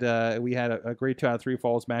had a great 2 out of 3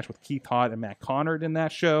 falls match with Keith Hott and Matt Connard in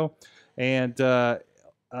that show, and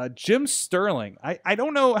Jim Sterling. I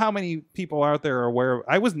don't know how many people out there are aware of.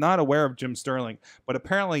 I was not aware of Jim Sterling, but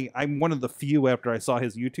apparently I'm one of the few after I saw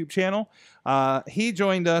his YouTube channel. He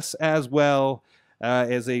joined us as well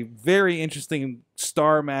as a very interesting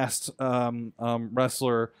star-masked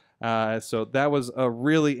wrestler. So that was a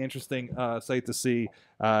really interesting sight to see,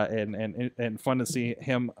 and fun to see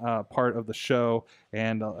him part of the show.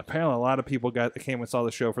 And apparently a lot of people came and saw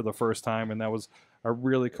the show for the first time, and that was a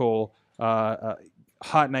really cool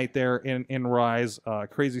hot night there in Rise.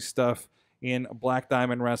 Crazy stuff in Black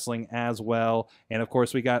Diamond Wrestling as well. And of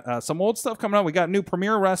course we got some old stuff coming up. We got new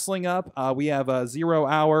Premier Wrestling up. We have a 0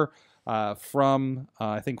 Hour from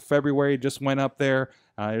I think February just went up there.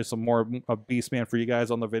 There's some more of Beastman for you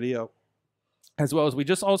guys on the video, as well as we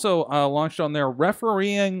just also launched on there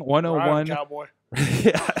Refereeing 101. Cowboy.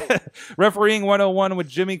 Yeah. Refereeing 101 with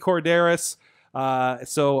Jimmy Corderas.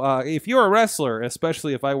 So if you're a wrestler,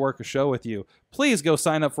 especially if I work a show with you, please go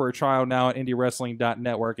sign up for a trial now at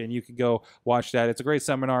indywrestling.network, and you can go watch that. It's a great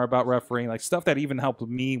seminar about refereeing, like stuff that even helped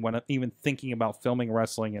me when I'm even thinking about filming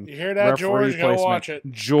wrestling and You hear that, George? Go watch it.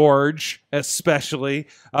 George, especially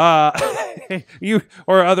you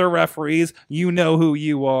or other referees, you know who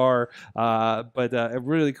you are. But a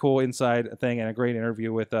really cool inside thing and a great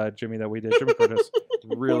interview with Jimmy that we did. Jimmy Curtis,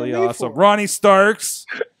 really awesome. Ronnie Starks.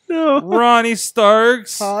 No. Ronnie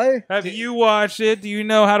Starks. Hi. Have you watched it? Do you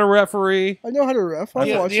know how to referee? I know how to ref. I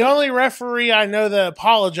watched The it. only referee I know that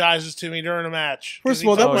apologizes to me during a match. First of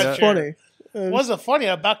all, that was yeah. funny. Wasn't funny.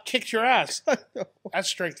 I about kicked your ass. That's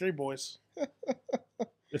strike 3, boys.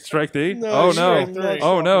 It's strike 3? No, Oh, no. strike three.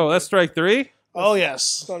 Oh, no. That's strike 3? Oh,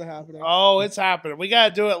 yes. It's not happening. Oh, it's happening. We got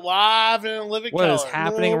to do it live in living What color. is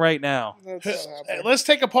happening No. right now? That's not happening. Let's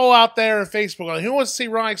take a poll out there on Facebook. Who wants to see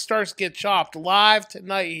Ronnie Starks get chopped live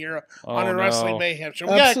tonight here on the no. Wrestling Mayhem Show?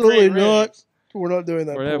 We Absolutely gotta create not. ratings. We're not doing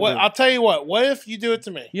that. Whatever. What, I'll tell you what. What if you do it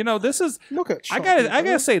to me? You know, this is... Look at I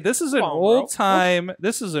gotta say, this is an Come on, bro. old time.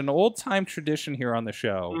 This is an old time tradition here on the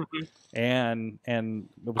show, and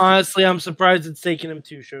Honestly, I'm surprised it's taken him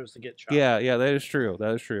 2 shows to get shot. yeah, that is true.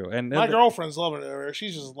 That is true. And My girlfriend's loving it over there.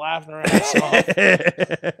 She's just laughing her ass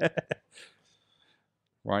off.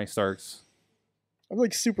 Ronnie Starks. I'm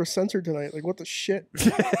like super censored tonight. Like, what the shit?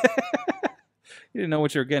 You didn't know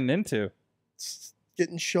what you were getting into.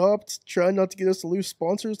 Getting shopped. Trying not to get us to lose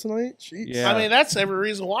sponsors tonight. Jeez. Yeah. I mean, that's every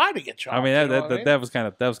reason why to get chopped. I mean, you know what I mean? that was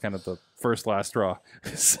kind of the first last straw.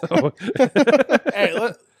 So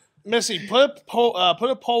Hey, Missy, put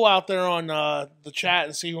a poll out there on the chat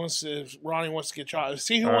and see if Ronnie wants to get chopped.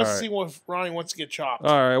 See who All wants to right. see if Ronnie wants to get chopped.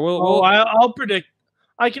 all right, Oh, I'll predict.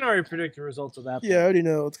 I can already predict the results of that. Yeah, I already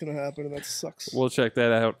know what's gonna happen, and that sucks. we'll check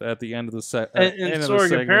that out at the end of the set. And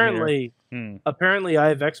Sorg, apparently, I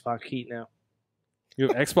have Xbox heat now. You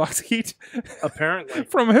have Xbox heat. Apparently,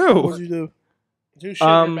 From What who? did you do? Do shit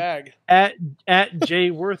in your bag. at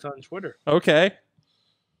Jay Worth on Twitter. Okay.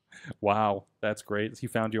 Wow, that's great. He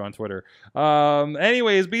found you on Twitter.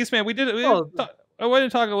 Anyways, Beastman, I wanted to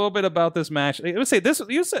talk a little bit about this match. I would say this.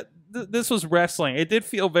 You said this was wrestling. It did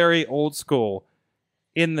feel very old school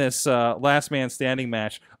in this last man standing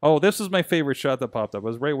match. Oh, this was my favorite shot that popped up. It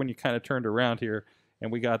was right when you kind of turned around here,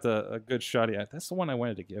 and we got a good shot. Yeah, that's the one I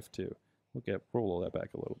wanted to give to. We'll roll that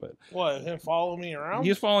back a little bit. What? Him follow me around?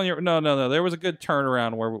 He's following your. No. There was a good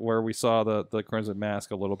turnaround where we saw the Crimson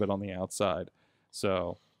Mask a little bit on the outside.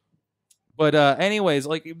 So, but anyways,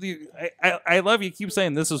 like I love you keep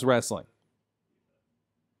saying this is wrestling.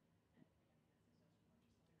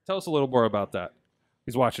 Tell us a little more about that.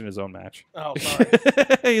 He's watching his own match. Oh, sorry.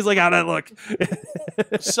 He's like, how'd that look?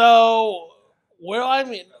 So, well, I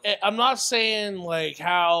mean, I'm not saying like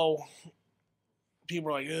how people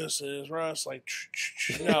are like, this is Russ. Like,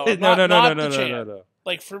 no, no.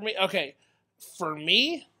 Like for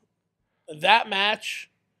me, that match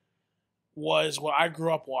was what I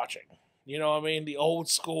grew up watching. You know what I mean? The old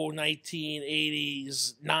school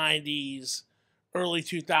 1980s, 90s, early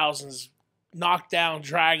 2000s knockdown,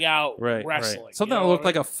 drag out wrestling. Right. Something that looked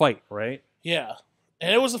like a fight, right? Yeah.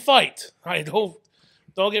 And it was a fight. I don't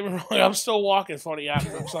get me wrong. I'm still walking funny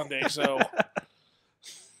after Sunday, so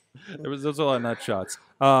There's a lot of nut shots,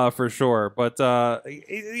 for sure. But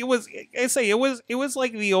it was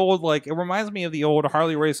like the old, like, it reminds me of the old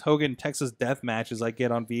Harley Race Hogan Texas death matches I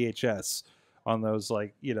get on VHS on those,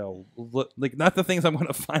 like, you know, like not the things I'm going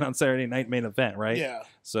to find on Saturday Night Main Event, right? yeah.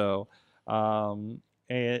 So,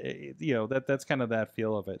 you know, that's kind of that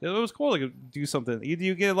feel of it. It was cool to do something.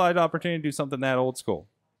 You get a lot of opportunity to do something that old school.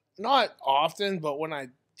 Not often, but when I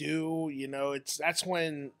do, you know, that's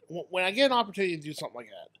when I get an opportunity to do something like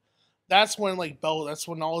that. That's when that's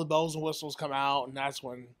when all the bells and whistles come out, and that's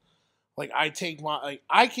when like I take my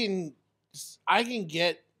I can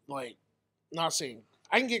get like not saying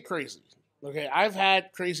I can get crazy. Okay, I've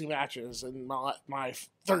had crazy matches in my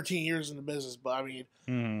 13 years in the business, but I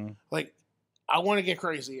mean, like I want to get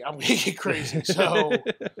crazy. I'm gonna get crazy. So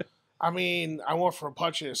I mean, I went from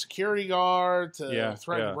punching a security guard to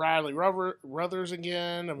threatening Bradley Ruthers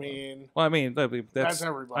again. I mean, well, I mean, that's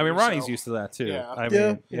everybody. I mean, Ronnie's used to that too. Yeah. I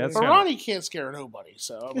mean, Yeah. But Ronnie can't scare nobody.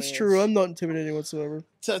 So I mean, It's true. I'm not intimidating whatsoever.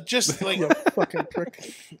 So just like You fucking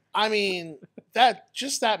prick. I mean, that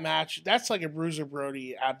match, that's like a Bruiser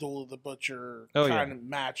Brody, Abdullah the Butcher kind of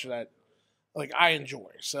match that like I enjoy.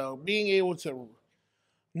 So being able to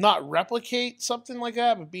not replicate something like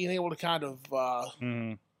that, but being able to kind of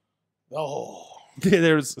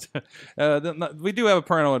There's, we do have a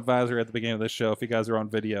parental advisory at the beginning of this show if you guys are on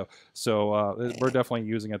video, so we're definitely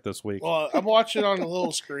using it this week. Well, I'm watching on the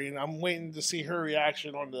little screen. I'm waiting to see her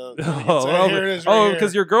reaction on the. Here it is.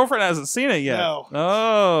 Because your girlfriend hasn't seen it yet. No.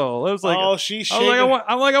 Oh, it was like. Oh, she's I shaking.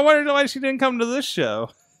 I'm like, I wondered why she didn't come to this show.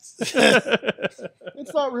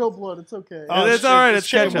 It's not real blood. It's okay. It's all right. It's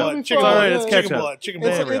chicken ketchup. blood. It's all right. It's Chicken ketchup. blood. Chicken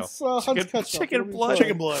blood. It's Hunt's ketchup. chicken It'll be blood. fine.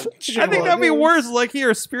 Chicken blood. I think that'd be worse. Like,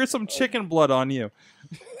 here, spear some chicken blood on you.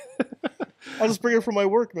 I'll just bring it from my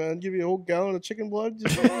work, man. Give you a whole gallon of chicken blood.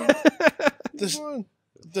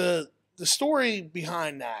 The story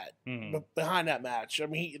behind that, behind that match. I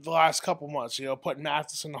mean, the last couple months, putting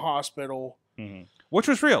Mathis in the hospital, which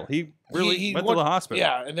was real. He really went to the hospital.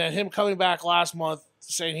 Yeah, and then him coming back last month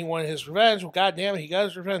saying he wanted his revenge. Well, goddamn it, he got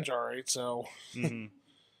his revenge, all right. So,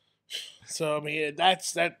 so I mean,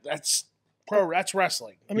 that's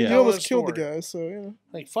wrestling. I mean, Yeah. you almost Story. killed the guy, so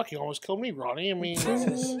Like, fuck, you almost killed me, Ronnie. I mean,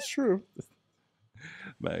 That's true.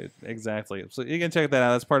 Right, exactly. So you can check that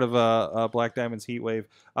out. That's part of Black Diamond's Heat Wave.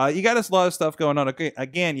 You got a lot of stuff going on. Okay,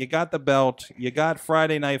 again, you got the belt. You got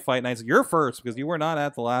Friday Night Fight Nights. You're first because you were not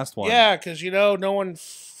at the last one. yeah, because no one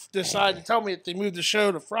decided to tell me that they moved the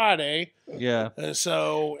show to Friday. Yeah.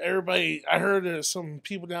 So everybody, I heard there's some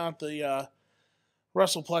people down at the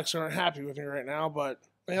WrestlePlex aren't happy with me right now, but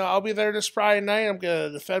I'll be there this Friday night. I'm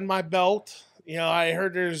gonna defend my belt. I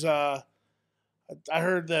heard I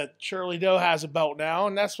heard that Shirley Doe has a belt now,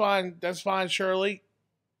 and that's fine. That's fine, Shirley.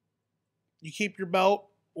 You keep your belt.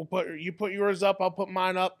 You put yours up. I'll put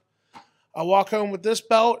mine up. I'll walk home with this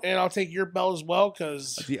belt, and I'll take your belt as well.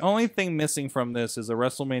 Because The only thing missing from this is a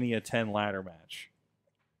WrestleMania 10 ladder match.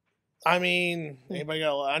 I mean, anybody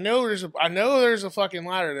got? I know there's a fucking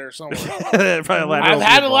ladder there somewhere. Probably I've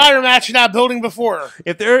had a ladder match in that building before.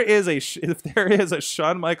 If there is a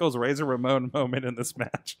Shawn Michaels Razor Ramon moment in this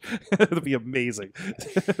match, it'll be amazing.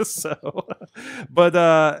 But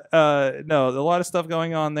no, a lot of stuff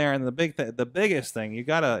going on there, and the biggest thing, you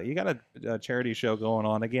got a charity show going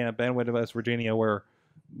on again at Benwood, West Virginia, where.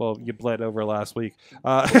 Well, you bled over last week.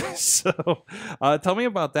 So tell me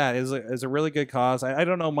about that. Is a really good cause. I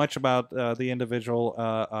don't know much about the individual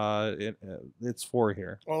it's for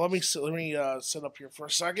here. Well, let me sit up here for a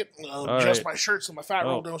second. All Adjust right. my shirt so my fat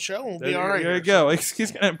roll don't show. And we'll be all right. There you go. He's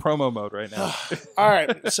in promo mode right now. All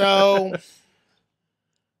right. So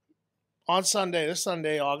on this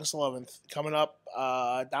Sunday, August 11th, coming up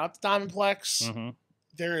down at the Diamondplex,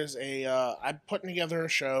 there is I'm putting together a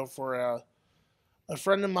show for a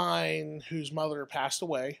friend of mine whose mother passed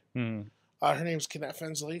away. Her name's Kenneth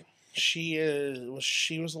Finsley. She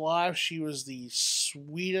was alive. She was the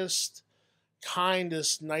sweetest,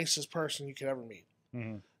 kindest, nicest person you could ever meet.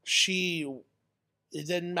 It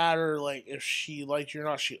didn't matter like if she liked you or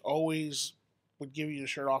not. She always would give you the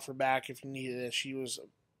shirt off her back if you needed it. She was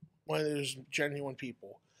one of those genuine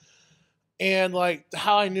people. And like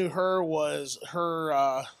how I knew her was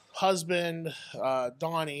her husband,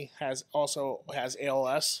 Donnie, has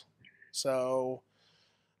ALS. So,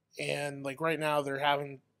 and like right now they're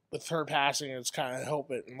having, with her passing, it's kind of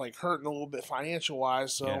helping and like hurting a little bit financial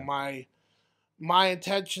wise. So Yeah. my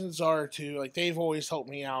intentions are to, like, they've always helped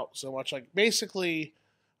me out so much. Like basically,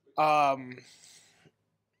 her,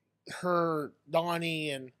 Donnie,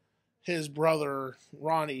 and his brother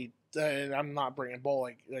Ronnie, and I'm not bringing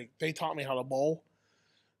bowling. Like they taught me how to bowl.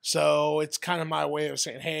 So it's kind of my way of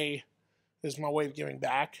saying, hey, this is my way of giving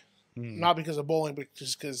back. Not because of bowling, but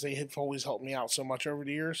just because they have always helped me out so much over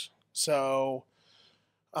the years. So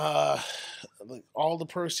all the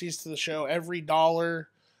proceeds to the show, every dollar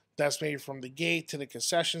that's made from the gate to the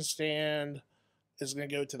concession stand is going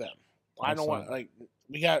to go to them. I don't want, like,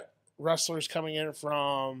 we got wrestlers coming in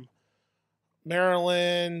from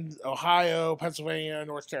Maryland, Ohio, Pennsylvania,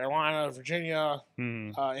 North Carolina, Virginia,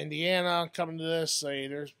 Indiana coming to this.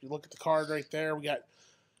 You look at the card right there. We got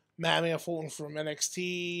Mammy Fulton from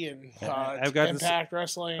NXT and Impact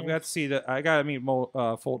Wrestling. I've got to see that. I got to meet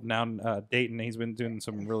Fulton down in Dayton. He's been doing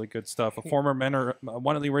some really good stuff. A former member,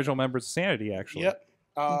 one of the original members of Sanity, actually. Yep.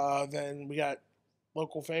 Then we got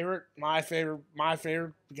local favorite, my favorite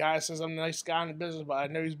guy says I'm a nice guy in the business, but I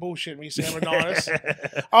know he's bullshitting me, Sam Adonis.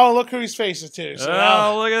 Oh, look who he's facing too. So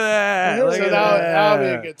look at that. That'll be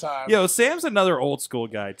a good time. Yo, Sam's another old school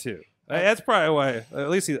guy too. That's probably why. At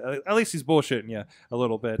least he's bullshitting you a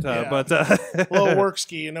little bit. Yeah. But a little work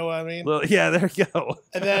ski, you know what I mean? Yeah, there you go.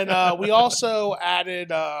 And then we also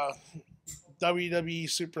added WWE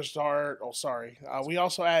superstar. Oh, sorry. We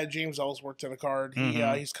also added James Ellsworth to the card.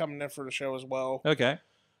 He's coming in for the show as well. Okay.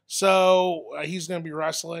 So he's going to be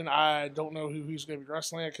wrestling. I don't know who he's going to be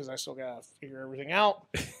wrestling at because I still got to figure everything out.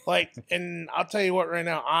 And I'll tell you what, right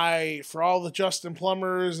now, for all the Justin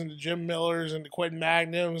Plumbers and the Jim Millers and the Quinn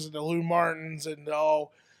Magnums and the Lou Martins and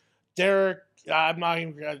all, Derek, I'm not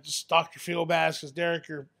even going to just Dr. Feelbass because Derek,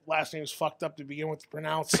 your last name is fucked up to begin with to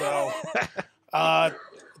pronounce. So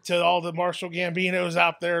to all the Marshall Gambinos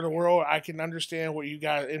out there in the world, I can understand what you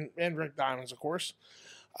guys, and Rick Diamonds, of course.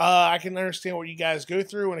 I can understand what you guys go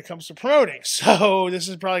through when it comes to promoting. So this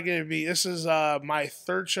is probably going to be, my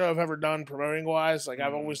third show I've ever done promoting wise. Like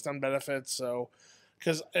I've always done benefits. So,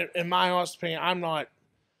 because in my honest opinion,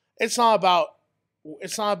 it's for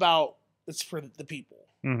the people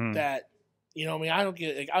that, you know what I mean? I don't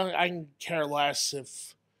get, I can care less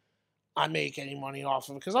if I make any money off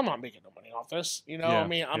of it because I'm not making no money off this. You know what I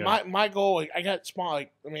mean? My goal, like, I got small,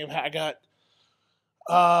 like, I mean, I got,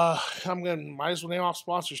 might as well name off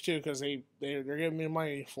sponsors too because they're giving me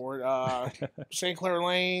money for it. St. Clair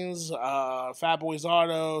Lanes, Fat Boys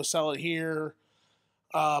Auto, Sell It Here,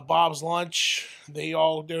 Bob's Lunch. They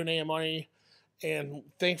all donate money, and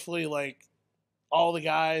thankfully, like all the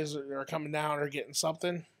guys that are coming down are getting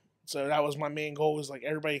something. So that was my main goal. Was like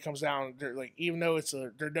everybody comes down. They're like, even though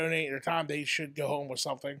they're donating their time, they should go home with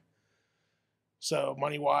something. So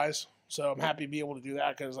money wise. So I'm happy to be able to do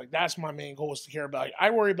that because, like, that's my main goal is to care about. Like, I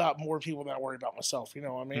worry about more people than I worry about myself. You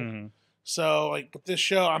know what I mean? So, like, with this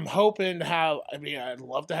show, I'm hoping to have. I mean, I'd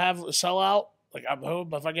love to have a sellout. Like, I'm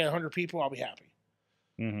hoping if I get 100 people, I'll be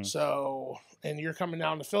happy. So, and you're coming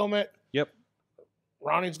down to film it. Yep.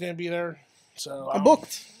 Ronnie's gonna be there. So I'm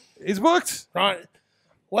booked. He's booked. Ronnie.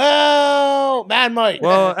 Well, Mad Mike.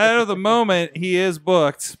 Well, out of the moment, he is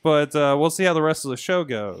booked, but we'll see how the rest of the show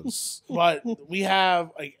goes. But we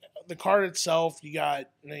have like. The card itself, you got,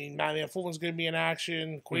 Matty Fulton's going to be in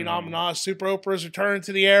action. Queen Amina, Super Oprah's returning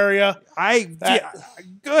to the area. Good.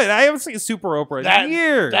 I haven't seen Super Oprah in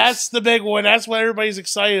years. That's the big one. That's what everybody's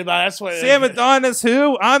excited about. That's what Sam Adonis,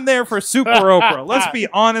 who? I'm there for Super Oprah. Let's be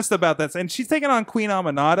honest about that. And she's taking on Queen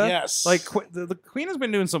Aminata. Yes. Like, the Queen has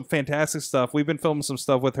been doing some fantastic stuff. We've been filming some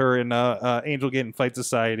stuff with her in Angel Gate and Fight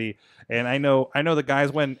Society. And I know the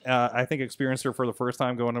guys went, I think, experienced her for the first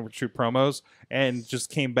time going over to shoot promos and just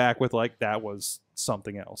came back with, like, that was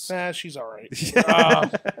something else. Nah, she's all right.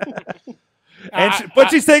 But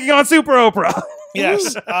she's taking on Super Oprah.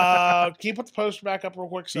 Yes. Can you put the poster back up real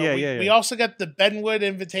quick? So we also got the Benwood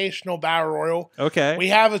Invitational Battle Royal. Okay. We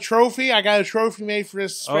have a trophy. I got a trophy made for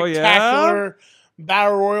this spectacular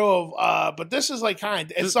Battle Royal. But this is like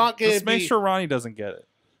it's not going to be. Just make sure Ronnie doesn't get it.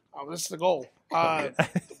 Oh, this is the goal.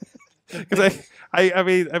 Because I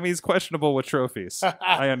mean he's questionable with trophies.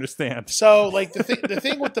 I understand. So like the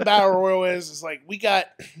thing with the Battle Royal is like we got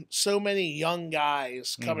so many young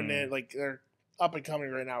guys coming in, like they're up and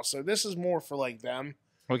coming right now. So this is more for like them.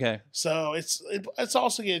 Okay. So it's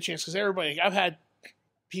also get a chance because everybody. I've had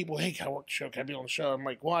people, hey, can I work the show? Can I be on the show? I'm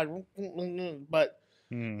like, well, but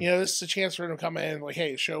you know, this is a chance for them to come in, like,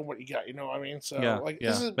 hey, show them what you got. You know what I mean? So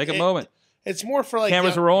this is make a moment. It's more for like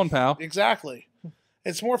cameras are rolling, pal. Exactly.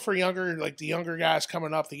 It's more for the younger guys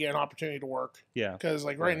coming up to get an opportunity to work. Yeah. Because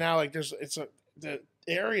like right now, like the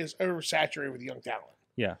area is oversaturated with young talent.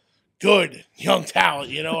 Yeah. Good young talent.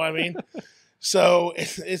 You know what I mean? So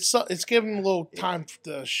it's giving them a little time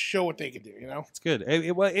to show what they can do. You know, it's good. And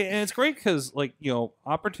it's great because like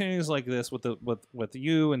opportunities like this with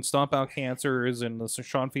you and Stomp Out Cancers and the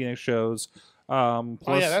Sean Phoenix shows.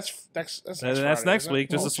 Plus, that's next week.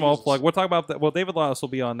 Just a small plug. We'll talk about that. Well, David Lawless will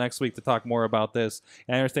be on next week to talk more about this.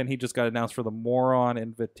 And I understand he just got announced for the Moron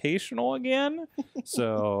Invitational again.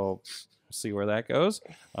 So see where that goes.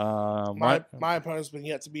 My opponent's been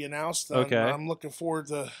yet to be announced. Okay, I'm looking forward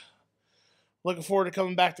to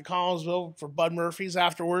coming back to Collinsville for Bud Murphy's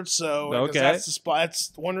afterwards. So that's the spot.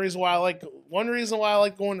 That's one reason why I like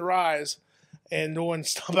going to Rise and doing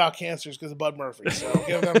Stomp Out Cancers because of Bud Murphy. So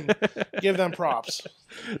give them props.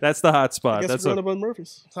 That's the hot spot. I guess that's we're going to Bud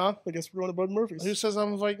Murphy's. Huh? I guess we're going to Bud Murphy's. Who says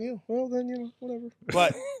I'm inviting you? Well, then whatever.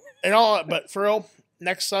 But for real,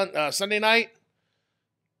 next Sunday night,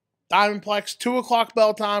 Diamondplex, 2:00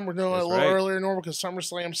 bell time. We're doing it a little earlier than normal because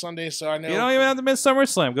SummerSlam Sunday. So I know you don't even have to miss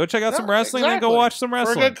SummerSlam. Go check out some wrestling and go watch some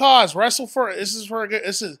wrestling for a good cause.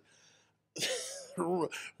 This is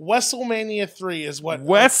WrestleMania 3 is what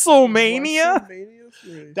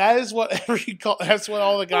WrestleMania? That is what that's what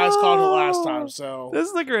all the guys called it last time. So this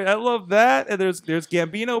is great. I love that. And there's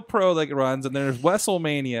Gambino Pro that runs, and there's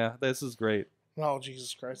WrestleMania. This is great. Oh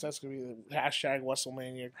Jesus Christ, that's gonna be the hashtag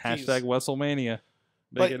WrestleMania. Hashtag WrestleMania.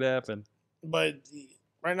 Make it happen. But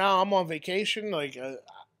right now I'm on vacation. Like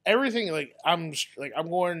everything. Like I'm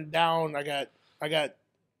going down. I got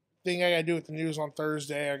thing I got to do with the news on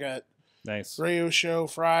Thursday. I got Nice. radio show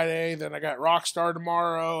Friday. Then I got Rockstar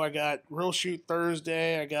tomorrow. I got Real Shoot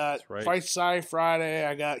Thursday. I got That's right. Fight Side Friday.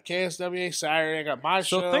 I got KSWA Saturday. I got my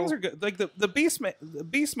show. So things are good. Like the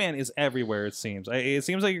Beastman is everywhere. It seems. It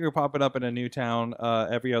seems like you're popping up in a new town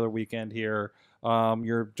every other weekend here.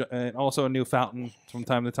 And also a new fountain from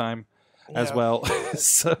time to time as Yeah. well.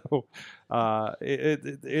 So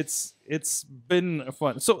it's been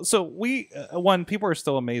fun. So we people are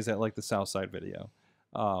still amazed at like the Southside video.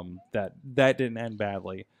 That didn't end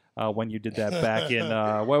badly. When you did that back in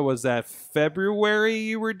what was that, February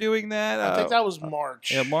you were doing that? I think that was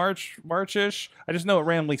March. Yeah, March-ish. I just know it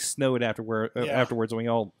randomly snowed afterwards, and we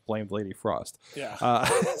all blamed Lady Frost. Yeah.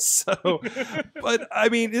 But I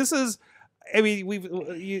mean,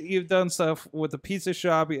 you've done stuff with the pizza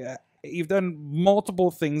shop. You've done multiple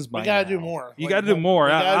things by We got to now. do more. You Like, got to do more, we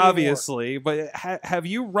gotta do more. obviously. But have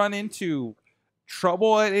you run into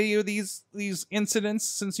trouble at any of these incidents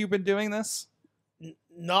since you've been doing this?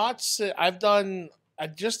 I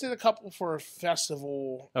just did a couple for a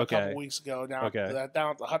festival a couple weeks ago down at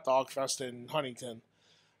the Hot Dog Fest in Huntington.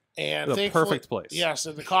 And The thankfully- perfect place. Yes,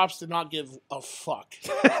 and the cops did not give a fuck.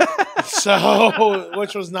 So,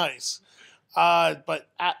 which was nice. But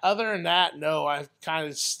other than that, no, I kind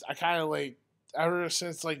of like, ever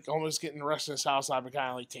since like almost getting arrested in this house, I've been kind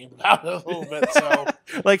of like tamed about it a little bit. So,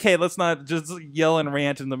 Like, hey, let's not just yell and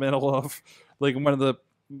rant in the middle of like one of the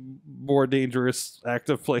more dangerous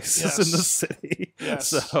active places in the city. Yes.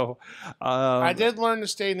 So I did learn to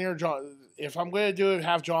stay near John. If I'm going to do it,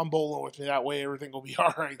 have John Bolin with me. That way, everything will be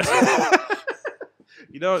all right. So,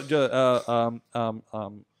 you know,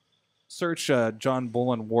 search John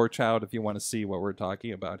Bolin War Child if you want to see what we're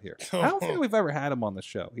talking about here. I don't think we've ever had him on the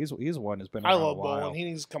show. He's one who's been I around love a while. Bolin. He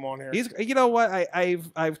needs to come on here. He's, you know what?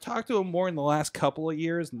 I've talked to him more in the last couple of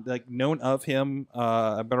years, like known of him.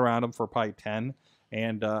 I've been around him for probably 10,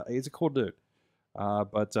 and he's a cool dude.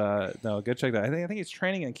 But no, go check that. I think he's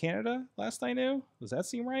training in Canada. Last I knew, does that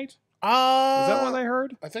seem right? Is that what I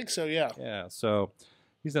heard? I think so. Yeah. Yeah. So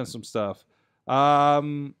he's done some stuff.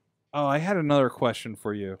 Oh, I had another question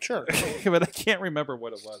for you. Sure. But I can't remember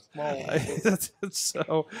what it was. Well,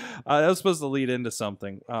 So that was supposed to lead into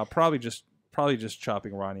something. Probably just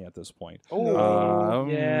chopping Ronnie at this point. oh.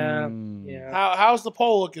 Yeah. Mm. Yeah. How's the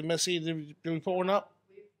poll looking, Missy? Did we pull one up?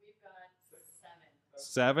 We've got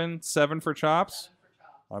 7. Seven for chops.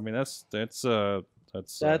 I mean, that's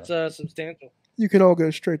Substantial. You can all go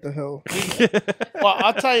straight to hell. Well,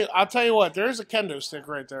 I'll tell you what. There's a kendo stick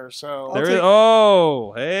right there. So there take- is.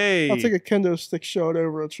 Oh, hey. I'll take a kendo stick shot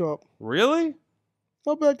over a chop. Really?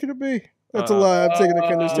 How bad could it be? That's a lie. I've taken a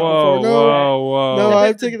kendo stick Whoa, before. No, whoa. No,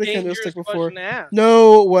 I've It's a taken a kendo dangerous stick before. question to ask.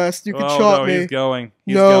 No, Wes, you can Oh, chop no, me. He's going.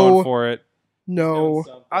 He's No. going for it. No.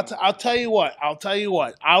 I'll tell you what.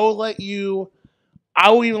 I will let you. I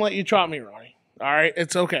will even let you chop me, Ronnie. All right,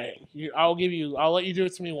 it's okay. I'll let you do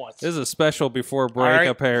it to me once. This is a special before break. All right.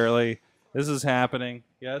 Apparently, this is happening.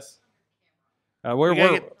 Yes. We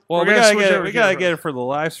gotta gotta get get it for the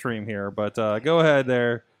live stream here, but go ahead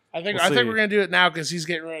there. I think We'll see. we're gonna do it now because he's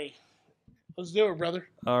getting ready. Let's do it, brother.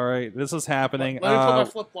 All right, this is happening. Let me put my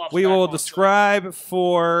flip flops. We will describe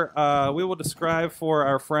for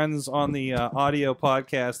our friends on the audio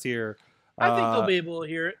podcast here. I think they'll be able to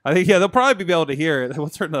hear it. I think they'll probably be able to hear it. We'll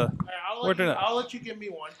turn the. I'll let you give me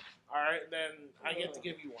one. All right, then I get to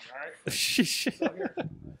give you one. All right. So here.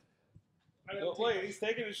 Wait, he's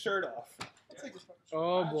taking his shirt off.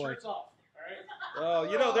 Oh boy. Shirt's off. All right.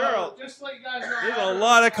 Oh, you know there's Just to let you guys know. a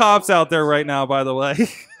lot of cops out there right now. By the way,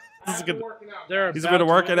 I've been working out. They're he's about been to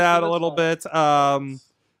working release out a this little song. bit.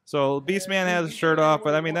 So Beastman has his shirt off,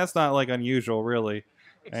 but I mean that's not like unusual, really.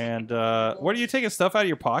 And what are you taking stuff out of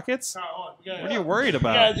your pockets? What are you worried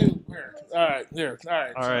about? do here. All right, here. All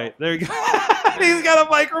right. All right, there you go. He's got a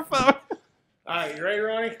microphone. All right, you ready,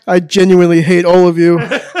 Ronnie? I genuinely hate all of you.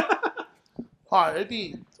 Hi, it'd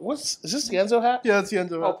be. Is this the Enzo hat? Yeah, it's the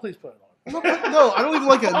end of Oh, it. please put it on. No, I don't even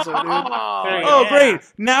like Enzo, dude. There you Oh, go. great!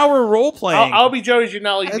 Now we're role playing. I'll be Joey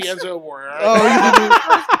Janelle. You be That's- Enzo Warrior. All Oh,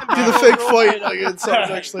 right? you can do the fake fight like it's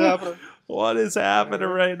something's actually happening. What is happening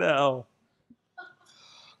right now?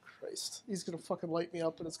 Christ. He's going to fucking light me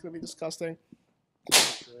up and it's going to be disgusting.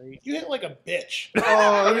 You hit like a bitch.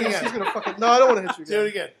 Oh, he's going to fucking... No, I don't want to hit you Do it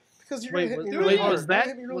again. again. Because you're Wait, going to hit me wait, really hard. was You're gonna that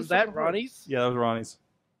hit me really was that fucking hard. Ronnie's? Yeah, that was Ronnie's.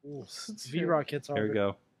 V Rock hits There we harder.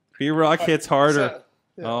 go. B-Rock hits harder. So,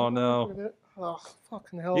 Yeah. Oh, no. Oh,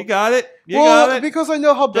 fucking hell. You got it. You well, got it. because I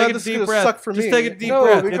know how Take bad a this is deep going to breath. suck for Just me. take a deep No,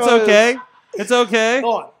 breath. It's because okay. It's okay.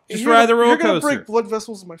 Hold on. Just you're ride the roller You're going to coaster. break blood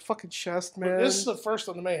vessels in my fucking chest, man. This is the first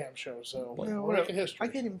on the Mayhem show, so Yeah, we're whatever. making history. I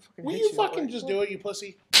can't even fucking Will hit you that fucking way. just do it, you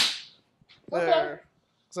pussy? There.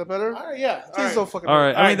 Is that better? All right, yeah. All Please right. don't fucking. All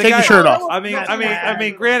right. All right, the take your guy, shirt off. I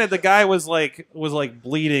mean, granted, the guy was like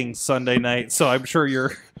bleeding Sunday night, so I'm sure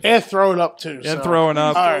you're And throw it up too. and so. throwing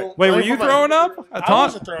up. All right. Wait, Let were me you put my- throwing up? I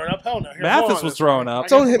wasn't throwing up. Hell no. Here, Mathis hold on was this throwing way. up. I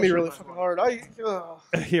Don't gotta hit put me my really shirt fucking on.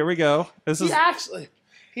 hard. Here we go. This is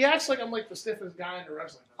He acts like I'm like the stiffest guy in the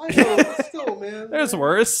wrestling. I know, but still, man. there's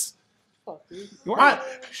worse. Fuck, dude.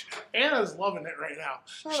 Anna's loving it right now.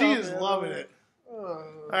 Shut She up, is man. loving it. All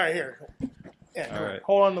right, here. Yeah, All come right. here.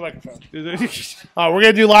 Hold on to the microphone. Live We're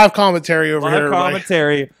gonna do live commentary over here. everybody.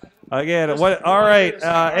 commentary again. What? All right,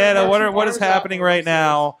 Anna. What is happening right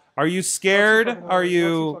now? Are you scared? Are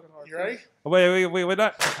you? You ready? Wait.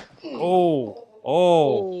 Not. Oh.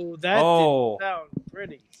 Oh, that Oh. didn't sound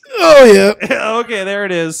pretty. Oh yeah. Okay, there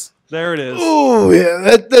it is. There it is. Oh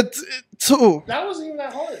yeah. That's it. Oh. That wasn't even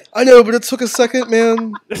that hard. I know, but it took a second,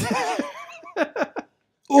 man.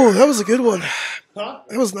 Oh, that was a good one. Huh?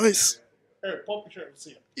 That was nice. Here, pull up your shirt. Let's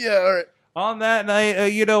see it. Yeah. All right. On that night,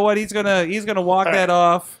 you know what? He's gonna walk that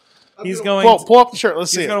off. He's going. Pull up the shirt.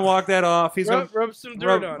 Let's see He's it. gonna walk that off. He's gonna Rub some dirt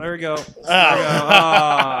rub. on There it. we go.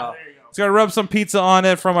 Ah. There you go. He's gonna rub some pizza on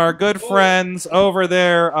it from our good friends over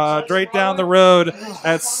there, straight down the road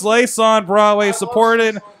at Slice on Broadway,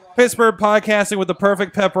 supporting Pittsburgh podcasting with the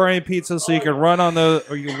perfect pepperoni pizza, so you can run on those,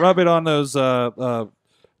 or you can rub it on those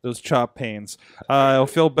chop panes. It'll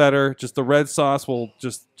feel better. Just the red sauce will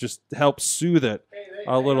just help soothe it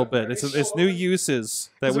a little bit. It's new uses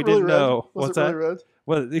that Was we it really didn't red? know. Was What's it that? really red?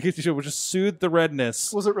 Well, it will just soothe the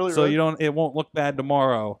redness. Was it really so red? you don't? It won't look bad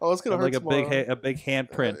tomorrow. Oh, it's gonna hurt like tomorrow. a big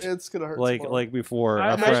handprint, It's gonna hurt. like tomorrow. before.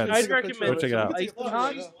 I'd friends. recommend Go check it out. Ice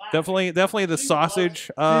Hot. Definitely the sausage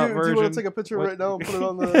Do you version. want to take a picture What- right now and put it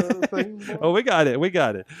on the thing? Oh, we got it.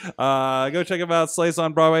 Go check them out.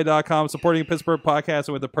 SliceOnBroadway.com, supporting Pittsburgh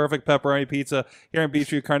podcasting with the perfect pepperoni pizza here in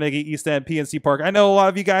Beechview, Carnegie, East End, PNC Park. I know a lot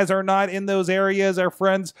of you guys are not in those areas. Our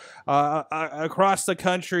friends across the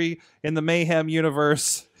country in the Mayhem universe.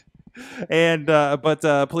 And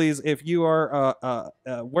but please, if you are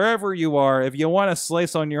wherever you are, if you want to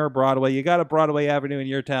slice on your Broadway, you got a Broadway Avenue in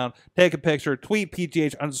your town, take a picture, tweet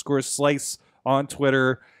PGH_slice on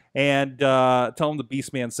Twitter, and tell them the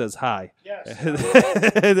Beastman says hi. Yes.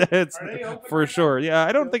 It's Are they open for right sure. Yeah,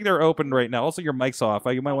 I don't think they're open right now. Also, your mic's off.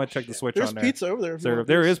 You might want to check the switch There's on there. pizza over there. if you There, want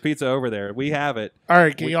there this. is pizza over there. We have it. All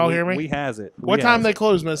right, can y'all hear me? We has it. What We time has they it.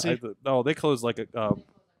 close, Missy? No, they closed like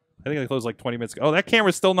I think they closed like 20 minutes ago. Oh, that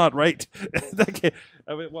camera's still not right.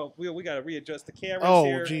 We got to readjust the cameras Oh,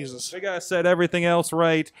 here. Jesus. We got to set everything else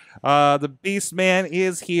right. The Beastman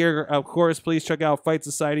is here. Of course, please check out Fight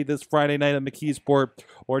Society this Friday night at McKeesport,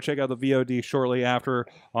 or check out the VOD shortly after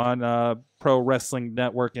on Pro Wrestling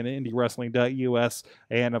Network and Indy Wrestling US.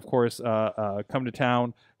 And, of course, come to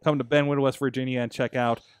town, come to Benwood, West Virginia, and check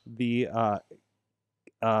out the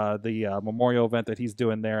memorial event that he's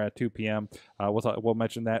doing there at 2 p.m. We'll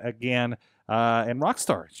mention that again. And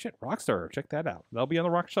Rockstar, check that out. They'll be on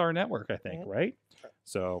the Rockstar Network, I think, right?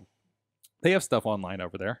 So they have stuff online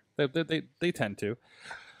over there. They tend to.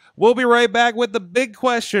 We'll be right back with the big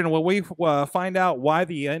question when we find out why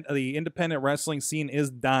the independent wrestling scene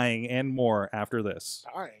is dying and more after this.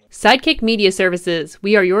 Sidekick Media Services.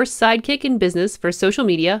 We are your sidekick in business for social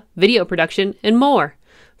media, video production, and more.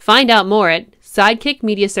 Find out more at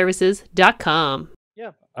sidekickmediaservices.com.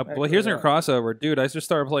 Yeah. Well, here's our crossover, dude. I just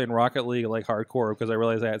started playing Rocket League like hardcore because I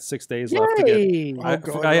realized I had 6 days left to get. Yay! Oh, I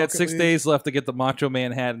God, had Rocket 6 League. days left to get the Macho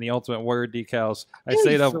Man hat and the Ultimate Warrior decals. I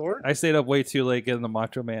stayed up way too late getting the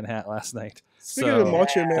Macho Man hat last night. Speaking of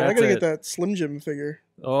Macho Man, I that's gotta it. get that Slim Jim figure.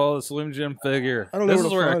 Oh, the Slim Jim figure. I don't know This where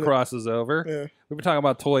is to where it find it. crosses over. Yeah. We've been talking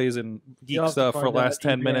about toys and geek You'll have to stuff for the find last out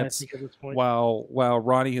 10 eBay, I minutes think, at this point. while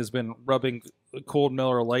Ronnie has been rubbing cold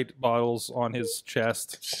Miller Light bottles on his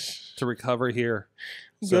chest to recover here.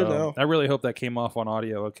 Good now. I really hope that came off on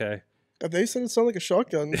audio okay. They said it sounded like a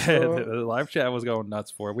shotgun. The So live chat was going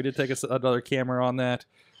nuts for it. We did take another camera on that.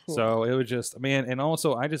 So it was just, man, and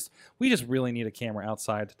also we just really need a camera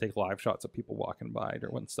outside to take live shots of people walking by or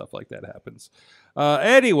when stuff like that happens.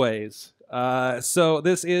 Anyways, so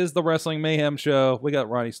this is the Wrestling Mayhem show. We got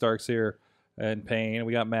Ronnie Starks here in Pain.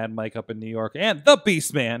 We got Mad Mike up in New York, and the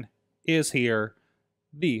Beastman is here,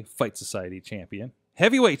 the Fight Society champion,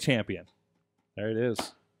 heavyweight champion. There it is.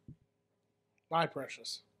 My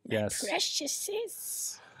precious. Yes. Precious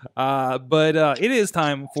is. But it is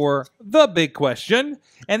time for the big question,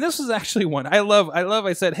 and this is actually one I love.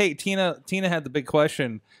 I said, "Hey, Tina had the big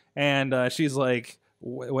question," and she's like,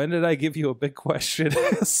 "When did I give you a big question?"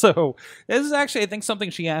 So this is actually, I think, something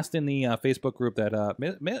she asked in the Facebook group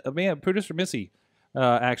that producer Missy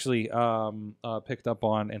actually picked up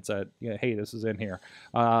on and said, "Yeah, hey, this is in here."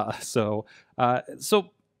 So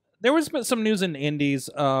There was some news in indies.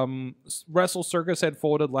 Wrestle Circus had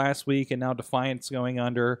folded last week, and now Defiant's going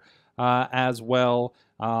under as well.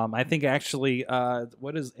 I think actually,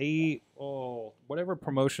 whatever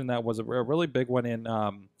promotion that was, a really big one in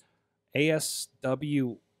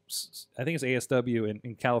ASW. I think it's ASW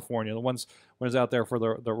in California. The ones out there for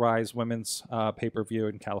the Rise Women's pay-per-view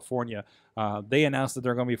in California. They announced that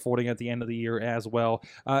they're going to be folding at the end of the year as well.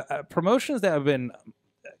 Promotions that have been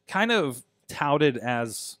kind of touted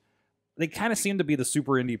as, they kind of seem to be the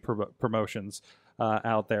super indie promotions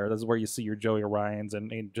out there. This is where you see your Joey Orions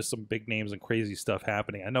and just some big names and crazy stuff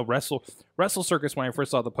happening. I know Wrestle Circus, when I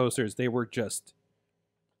first saw the posters, they were just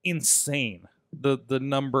insane. The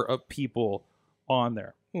number of people on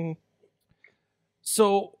there. Mhm.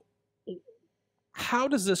 So how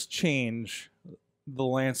does this change the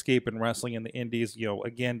landscape in wrestling in the indies?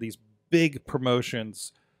 Again, these big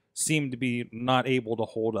promotions seem to be not able to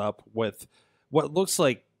hold up with what looks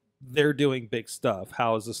like they're doing big stuff.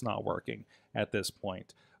 How is this not working at this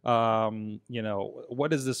point?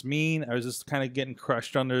 What does this mean? Or is this kind of getting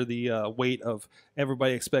crushed under the weight of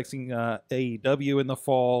everybody expecting AEW in the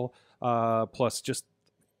fall, plus just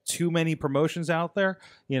too many promotions out there?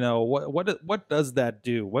 What does that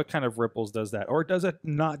do? What kind of ripples does that? Or does it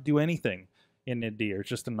not do anything in indie, or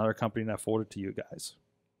just another company that folded to you guys?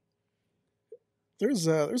 There's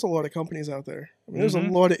a lot of companies out there. I mean, there's a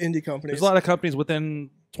lot of indie companies. There's a lot of companies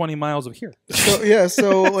within 20 miles of here.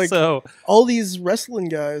 So like so all these wrestling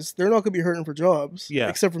guys, they're not going to be hurting for jobs. Yeah.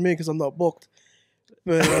 Except for me, because I'm not booked.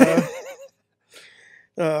 But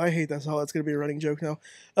I hate that's how it's going to be a running joke now.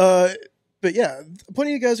 But yeah,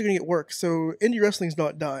 plenty of guys are going to get work. So indie wrestling's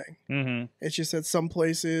not dying. mm-hmm. It's just that some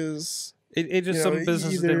places, it just some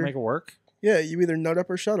businesses didn't make it work. yeah, you either nut up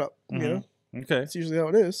or shut up. Mhm. You know, Okay. that's usually how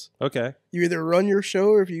it is. Okay. You either run your show,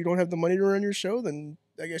 or if you don't have the money to run your show, then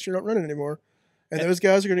I guess you're not running anymore. And those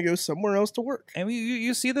guys are going to go somewhere else to work. And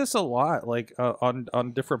you see this a lot, like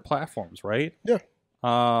on different platforms, right? Yeah.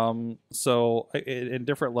 So in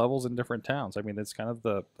different levels in different towns. I mean, it's kind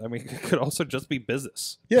of it could also just be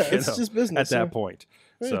business. Yeah, you it's know, just business at that point.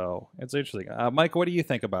 Yeah. So it's interesting. Mike, what do you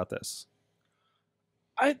think about this?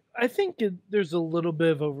 I think there's a little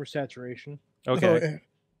bit of oversaturation. Okay. Oh,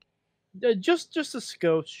 yeah. Just a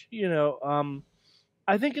scotch,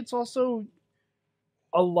 I think it's also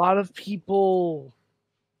a lot of people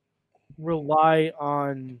rely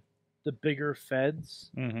on the bigger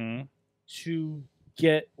feds Mm-hmm. to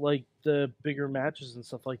get like the bigger matches and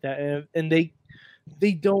stuff like that, and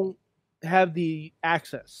they don't have the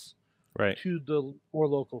access Right. to the more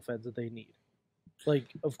local feds that they need.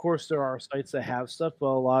 Like, of course, there are sites that have stuff, but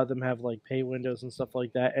a lot of them have like pay windows and stuff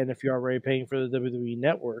like that. And if you're already paying for the WWE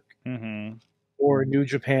Network Mm-hmm. or New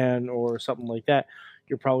Japan or something like that,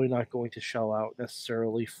 you're probably not going to shell out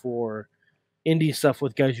necessarily for indie stuff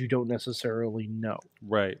with guys you don't necessarily know.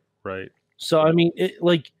 Right. Right. So I mean,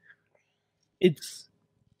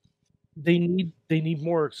 they need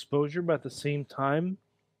more exposure, but at the same time,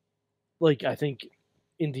 like, I think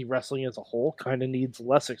indie wrestling as a whole kind of needs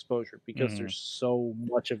less exposure because there's so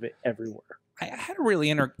much of it everywhere. I had a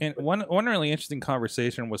really one really interesting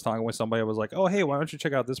conversation. Was talking with somebody. I was like, "Oh, hey, why don't you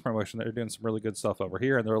check out this promotion? They're doing some really good stuff over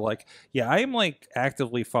here." And they're like, "Yeah, I am like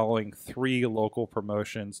actively following 3 local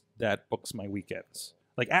promotions that books my weekends.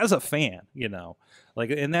 Like as a fan,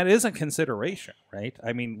 like, and that is a consideration, right?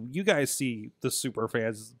 I mean, you guys see the super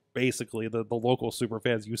fans, basically the local super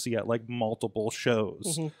fans you see at like multiple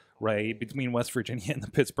shows, right, between West Virginia and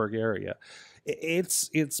the Pittsburgh area.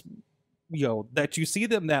 It's that you see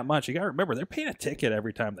them that much. You got to remember, they're paying a ticket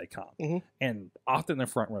every time they come, and often the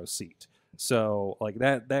front row seat. So like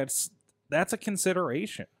that's a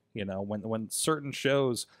consideration, when certain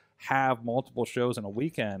shows have multiple shows in a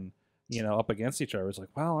weekend, up against each other. It's like,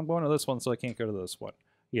 well, I'm going to this one, so I can't go to this one,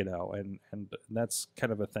 and that's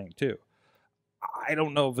kind of a thing too. I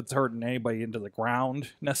don't know if it's hurting anybody into the ground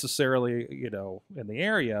necessarily, in the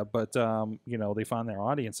area, but they find their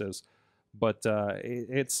audiences. But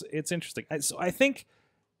it's interesting. So I think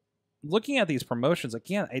looking at these promotions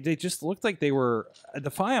again, they just looked like they were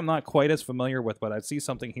Defy. I'm not quite as familiar with, but I'd see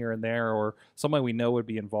something here and there, or somebody we know would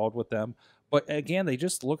be involved with them. But again, they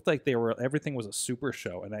just looked like everything was a super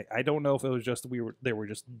show, and I don't know if it was just they were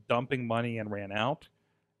just dumping money and ran out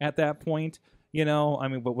at that point. I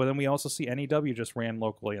mean, but then we also see NEW just ran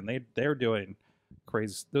locally, and they're doing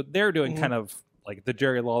crazy. They're doing kind of like the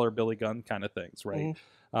Jerry Lawler, Billy Gunn kind of things, right?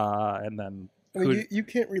 And then I mean, you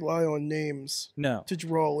can't rely on names no to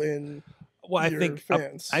draw in Well, your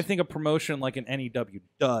fans. I think a promotion like an NEW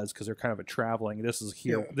does, because they're kind of a traveling. This is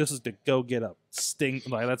here. Yeah. This is to go get a sting.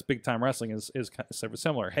 Like that's big time wrestling is kind of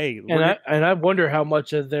similar. Hey, And I wonder how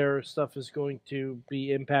much of their stuff is going to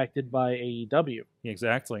be impacted by AEW,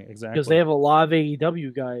 exactly. because they have a lot of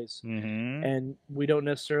AEW guys, Mm-hmm. and we don't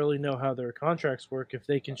necessarily know how their contracts work if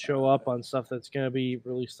they can show up on stuff that's going to be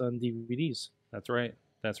released on DVDs. That's right.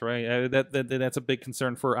 That's right. That's a big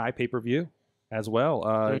concern for iPay-per-view as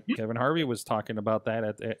well. Kevin Harvey was talking about that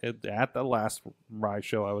at the last Rise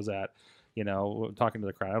show I was at. You know, talking to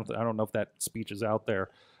the crowd. I don't know if that speech is out there,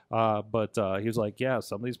 but he was like, "Yeah,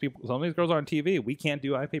 some of these girls on TV, we can't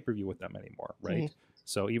do iPay-per-view with them anymore, right?" Mhm.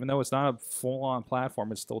 So even though it's not a full-on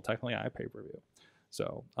platform, it's still technically iPay-per-view.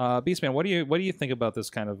 So, Beastman, what do you think about this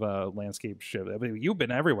kind of landscape shift? I mean, you've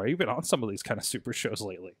been everywhere. You've been on some of these kind of super shows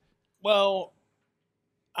lately. Well,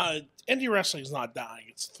 indie wrestling is not dying;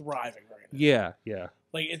 it's thriving right now. Yeah.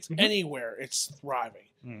 Like it's anywhere, it's thriving.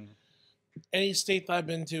 Mm. Any state that I've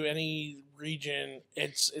been to, any region,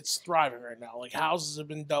 it's thriving right now. Like houses have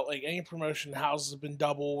been like any promotion, houses have been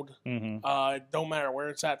doubled. Mm-hmm. Don't matter where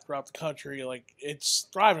it's at throughout the country. Like it's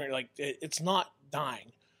thriving. Like it's not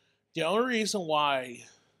dying. The only reason why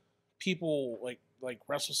people like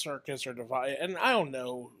Wrestle Circus are divided, and I don't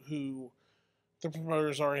know who the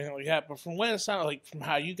promoters are or anything like that, but from what it sounds like, from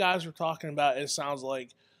how you guys were talking about, it sounds like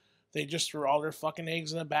they just threw all their fucking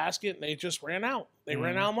eggs in a basket and they just ran out. They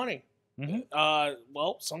ran out of money. Mm-hmm.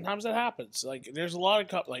 Well, sometimes that happens. Like there's a lot of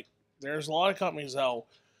companies that'll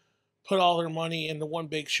put all their money into one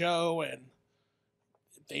big show, and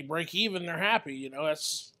if they break even, they're happy. You know,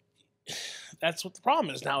 that's what the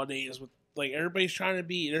problem is nowadays. With like everybody's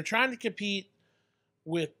they're trying to compete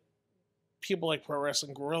with people like Pro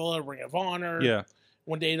Wrestling Guerrilla, Ring of Honor, Yeah.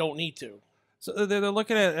 when they don't need to. So they're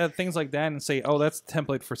looking at things like that and say, oh, that's the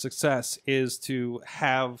template for success is to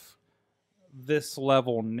have this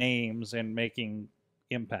level names and making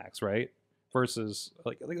impacts, right? Versus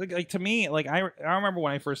like to me, like I remember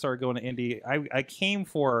when I first started going to indie, I came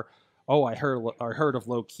for, I heard of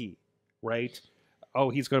Low Key, right? Oh,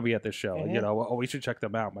 he's going to be at this show. Mhm. You know, we should check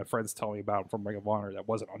them out. My friends tell me about him from Ring of Honor that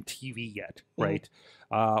wasn't on TV yet, right?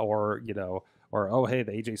 Or oh, hey,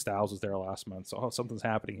 the AJ Styles was there last month, so something's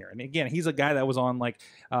happening here. And again, he's a guy that was on like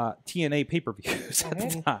TNA pay-per-views at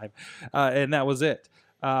the time, and that was it.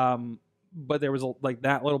 But there was like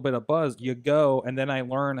that little bit of buzz. You go, and then I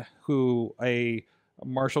learn who a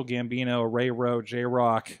Marshall Gambino, Ray Rowe,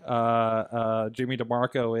 J-Rock, Jimmy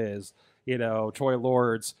DeMarco is. You know, Troy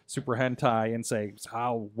Lords, Super Hentai, and say,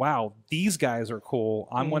 oh, wow, these guys are cool.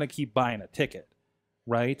 I'm going to keep buying a ticket,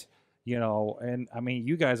 right? You know, and I mean,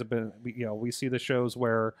 you guys have been, you know, we see the shows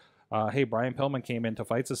where, hey, Brian Pillman came into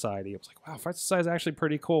Fight Society. It was like, wow, Fight Society is actually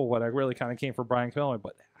pretty cool. What I really kind of came for Brian Pillman,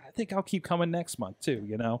 but I think I'll keep coming next month too,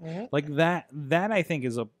 you know? Like that I think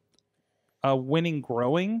is a winning,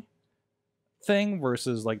 growing thing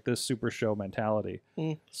versus like this super show mentality.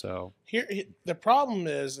 So Here, the problem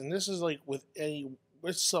is, and this is like with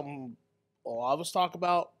something a lot of us talk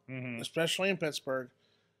about, especially in Pittsburgh,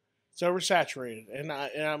 it's oversaturated.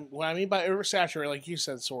 And what I mean by oversaturated, like you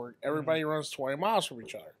said, Sorg, everybody runs 20 miles from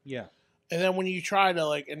each other. yeah, And then when you try to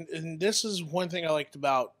and this is one thing I liked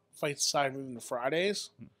about Fight Society moving to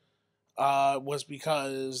Fridays, was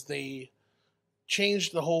because they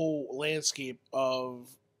changed the whole landscape of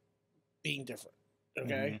being different.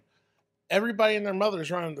 Okay. Everybody and their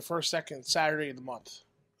mother's running the first, second Saturday of the month.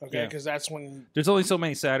 Okay. Because that's when there's only so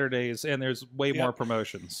many Saturdays and there's way more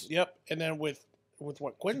promotions. Yep. And then with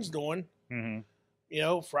what Quinn's doing, Mm-hmm. you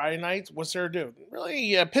know, Friday nights, what's there to do?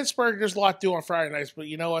 Really, Pittsburgh, there's a lot to do on Friday nights, but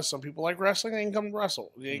you know what? Some people like wrestling, they can come to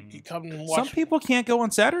wrestle. They can come and watch. Some people can't go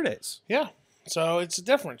on Saturdays. Yeah. So it's a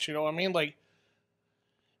difference, you know what I mean? Like,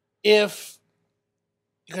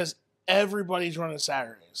 because everybody's running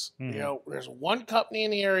Saturdays. You know, there's one company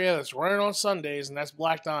in the area that's running on Sundays, and that's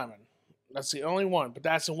Black Diamond. That's the only one, but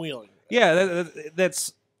that's in Wheeling. Yeah,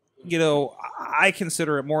 that's, you know, I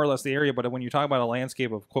consider it more or less the area, but when you talk about a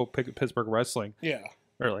landscape of, quote, Pittsburgh wrestling, Yeah.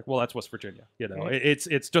 they're like, well, that's West Virginia. You know,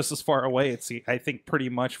 it's just as far away, it's, I think, pretty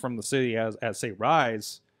much from the city as say,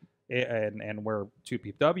 Rise and where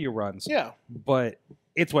 2PW runs. Yeah. But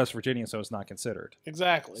it's West Virginia, so it's not considered.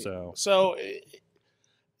 Exactly. So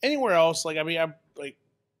anywhere else, like, I mean,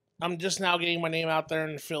 I'm just now getting my name out there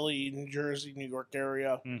in the Philly, New Jersey, New York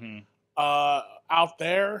area. Out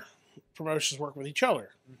there, promotions work with each other,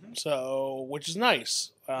 so which is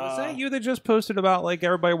nice. Was that you that just posted about like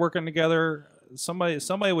everybody working together?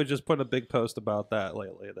 Somebody would just put a big post about that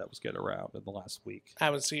lately. That was getting around in the last week. I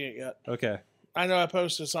haven't seen it yet. Okay. I know I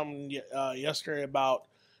posted something yesterday about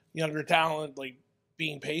younger talent like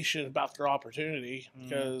being patient about their opportunity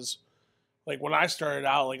because like when I started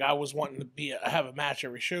out, like I was wanting to have a match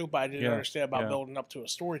every show, but I didn't Yeah, understand about yeah. building up to a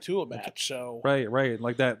story to a match. So Right,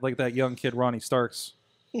 like that young kid Ronnie Starks.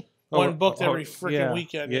 one booked every freaking yeah,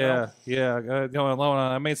 weekend. Yeah, You know? yeah. Going alone.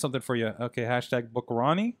 I made something for you. Okay, hashtag book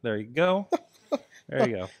Ronnie. There you go. There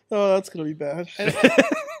you go. Oh, that's gonna be bad.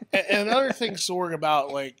 And another thing, Sorg,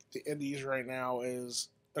 about like the indies right now is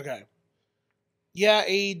okay. Yeah,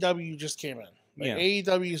 AEW just came in. Like,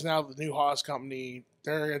 AEW is now the new Haas company.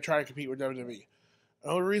 They're going to try to compete with WWE. The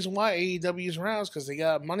only reason why AEW is around is because they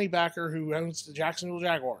got a money backer who owns the Jacksonville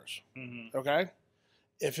Jaguars. Mm-hmm. Okay?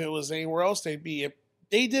 If it was anywhere else, they'd be. If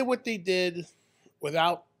they did what they did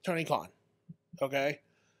without Tony Khan, okay,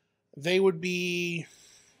 they would be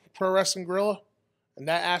Pro Wrestling Guerrilla in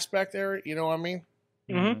that aspect there. You know what I mean?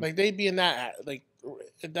 Mhm. Like they'd be in that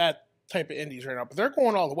that type of indies right now. But they're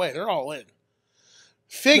going all the way. They're all in.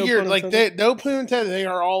 Figured pun like intended. no pun intended. They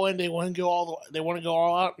are all in. They want to go they want to go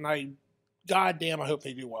all out. And goddamn, I hope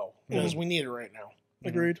they do well because we need it right now.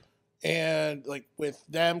 Agreed. And like with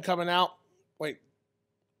them coming out, like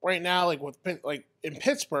right now, like like in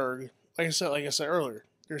Pittsburgh, like I said earlier,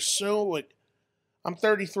 there's so like I'm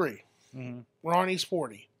 33, Ronnie's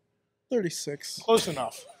 40, 36. close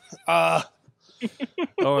enough. Oh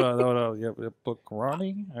no. Yeah, book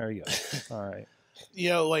Ronnie. There you go. All right. You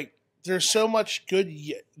know, like there's so much good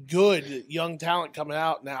young talent coming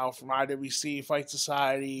out now from IWC, Fight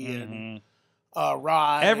Society, and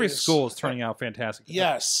Rise. Every school is turning out fantastic.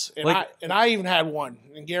 Yes, and Like- I even had one,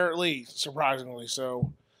 and Garrett Lee, surprisingly.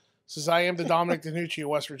 So, since I am the Dominic DeNucci of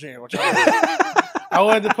West Virginia, which I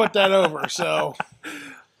wanted to put that over. So,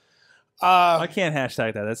 I can't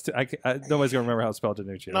hashtag that. That's nobody's gonna remember how to spell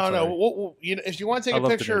DeNucci. I'm no. sorry. We'll, you know, if you want to I take a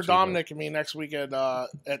love picture of DeNucci, though. Dominic and me next week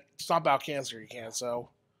at Stomp Out Cancer, you can. So,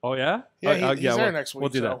 Oh yeah. Yeah, he's there we'll, next week, We'll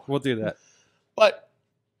do so. that. We'll do that. but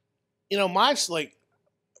you know, my like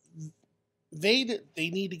they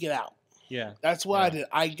need to get out. Yeah. That's what I did.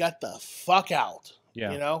 I got the fuck out.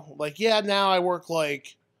 Yeah. You know, like, now I work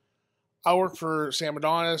for Sam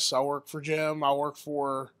Adonis. I work for Jim. I work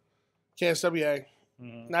for KSWA.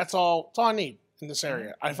 Mhm. And that's all I need in this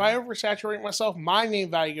area. If I oversaturate myself, my name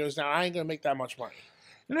value goes down. I ain't going to make that much money.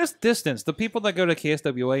 In this distance, the people that go to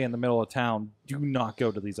KSWA in the middle of town do not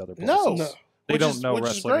go to these other places. No. No. They Which don't is- know which is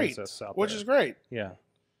wrestling great. exists out Which there. is great. Yeah.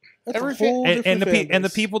 That's Everything- a whole And different the fan and the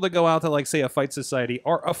base. people that go out to, like, say, a Fight Society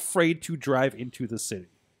are afraid to drive into the city.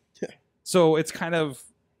 Yeah. So it's kind of,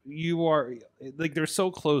 you are like, they're so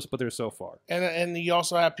close, but they're so far. And you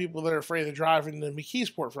also have people that are afraid to drive into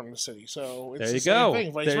McKeesport from the city. So it's There the you same go.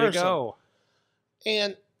 thing, vice There you versa. go.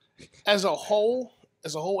 And as a whole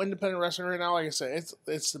independent wrestling right now, like I said,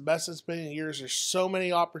 it's the best it's been in years. There's so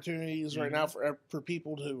many opportunities right now for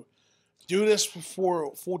people to do this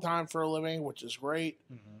for full time for a living, which is great.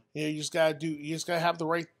 You know, you just gotta have the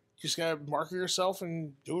right, you just gotta market yourself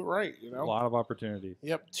and do it right. You A know, lot of opportunity.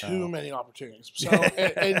 yep, too many opportunities. So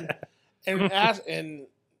and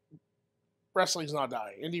wrestling's not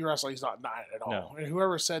dying. Indie wrestling's not dying at all. No. And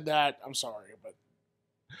whoever said that, I'm sorry, but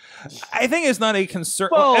I think it's not a concern.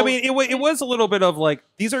 Well- I mean, it was a little bit of like,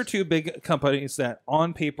 these are two big companies that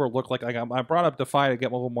on paper look like I brought up Defy to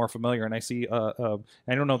get a little more familiar, and I see I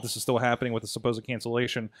don't know if this is still happening with the supposed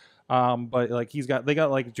cancellation, but like they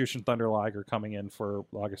got like Jushin Thunder Liger coming in for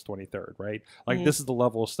August 23rd, right? Like this is the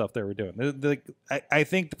level of stuff they were doing. I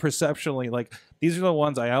think perceptually, like, these are the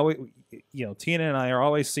ones I always, you know, Tina and I are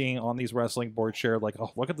always seeing on these wrestling boards shared, like,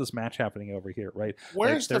 oh, look at this match happening over here, right?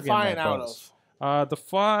 where's they're getting Defiant that out buzz. of?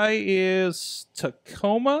 Defy is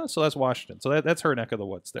Tacoma, so that's Washington. So that's her neck of the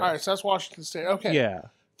woods there. All right, so that's Washington State. Okay. Yeah.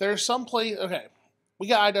 There's some place. Okay. We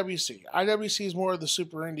got IWC. IWC is more of the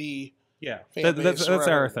super indie Yeah. fan That's base or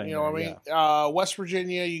whatever, our thing. You know what I mean? West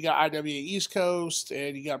Virginia, you got IWA East Coast,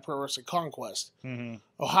 and you got Pro Wrestling Conquest. Mm-hmm.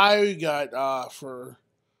 Ohio, you got for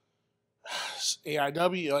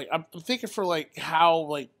AIW. Like, I'm thinking for like how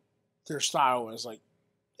like their style is. Like,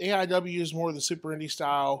 AIW is more the super indie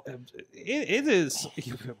style. It is.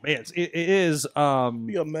 Man, it is. We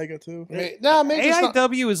got Mega too. No, maybe it's not.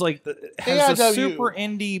 AIW is like has the AIW. super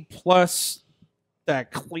indie plus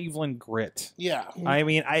that Cleveland grit. Yeah, I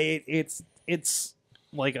mean, it's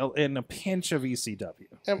like in a pinch of ECW.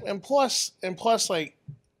 and plus, like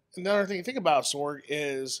another thing to think about, Sorg,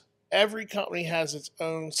 is every company has its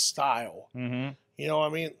own style. Mm-hmm. You know what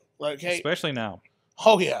I mean? Like, hey, Especially now.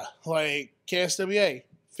 oh yeah, like KSWA,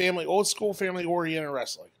 old school, family oriented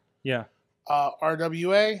wrestling. Yeah.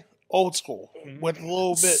 RWA, old school with a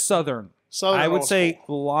little bit Southern. southern. I would old say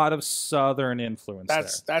school. a lot of Southern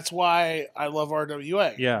influence That's why I love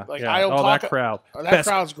RWA. there. Yeah. like yeah. I don't oh, talk. that crowd. That Best-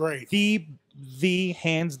 crowd's great. The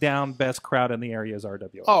hands down best crowd in the area is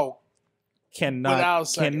RWA. Oh,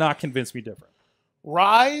 cannot convince me different.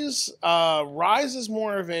 Rise is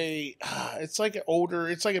more of a, it's like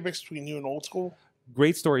a mix between new and old school.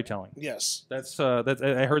 Great storytelling. Yes. That's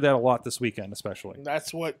I heard that a lot this weekend, especially.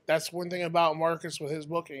 That's one thing about Marcus with his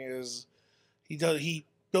booking is he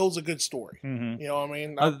builds a good story. Mm-hmm. You know what I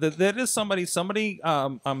mean? That is somebody started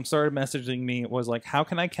messaging me, was like, how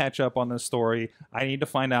can I catch up on this story? I need to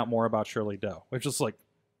find out more about Shirley Doe, which is like,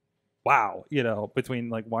 wow, between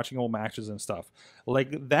like watching old matches and stuff,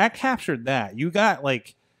 like that captured that. You got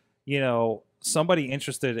like, somebody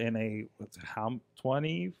interested in a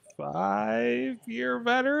 25-year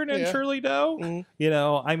veteran in Shirley Doe.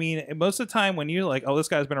 Mm-hmm. I mean, most of the time when you're like, oh, this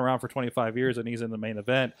guy's been around for 25 years and he's in the main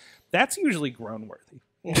event, that's usually grown worthy.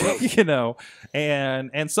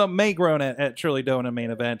 And some may groan at Shirley Doe in a main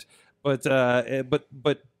event, but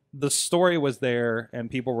the story was there and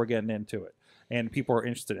people were getting into it. And people are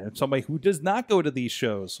interested in it. Somebody who does not go to these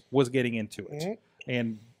shows was getting into it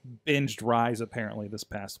and binged Rise apparently this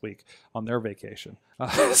past week on their vacation.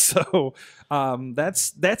 So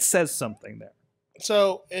that says something there.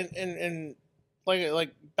 So and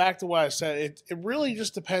like back to what I said, it really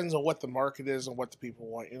just depends on what the market is and what the people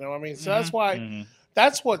want. You know what I mean? So that's why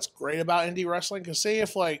that's what's great about indie wrestling. Because say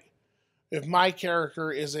if my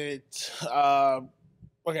character isn't my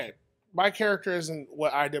character isn't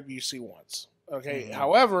what IWC wants. Okay.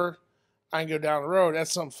 However, I can go down the road.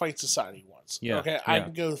 That's something Fight Society wants. Yeah. Okay. I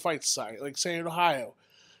can go to Fight Society. Like say in Ohio,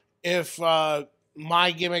 if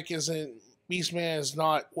my gimmick isn't Beastman is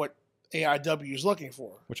not what AIW is looking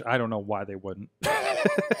for, which I don't know why they wouldn't.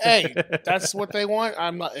 Hey, that's what they want.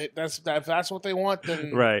 I'm not. If that's what they want,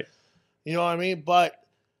 then right. You know what I mean. But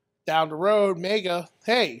down the road, Mega.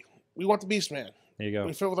 Hey, we want the Beastman. There you go.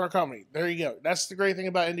 We fit with our company. There you go. That's the great thing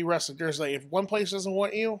about indie wrestling. There's like, if one place doesn't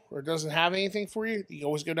want you or doesn't have anything for you, you can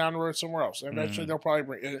always go down the road somewhere else. And eventually they'll probably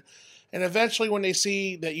bring it. And eventually when they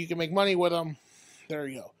see that you can make money with them, there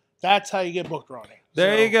you go. That's how you get booked, Ronnie.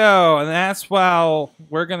 There you go. And that's how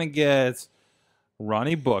we're going to get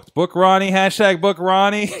Ronnie booked. Book Ronnie, hashtag book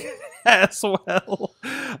Ronnie as well.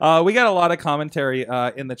 We got a lot of commentary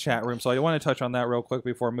in the chat room, so I want to touch on that real quick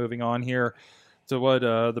before moving on here to what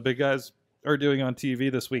the big guys are doing on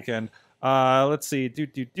TV this weekend. Let's see.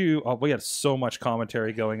 Oh, we had so much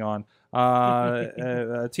commentary going on.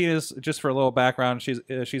 Tina's, just for a little background, she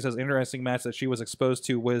says interesting match that she was exposed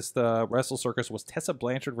to with the Wrestle Circus was Tessa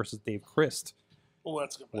Blanchard versus Dave Christ. Oh,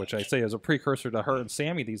 that's a good match. Which I say is a precursor to her and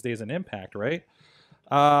Sammy these days in Impact, right?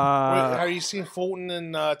 Wait, have you seen Fulton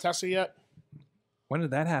and Tessa yet? When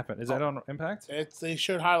did that happen? Is that on Impact? They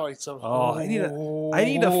showed highlights of. Oh, I need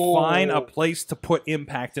to find a place to put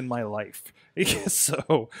Impact in my life.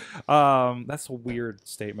 So that's a weird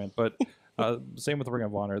statement, but same with Ring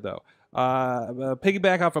of Honor though.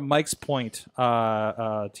 Piggyback off of Mike's point,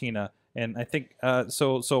 Tina, and I think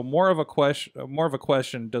so. More of a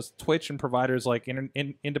question. Does Twitch and providers like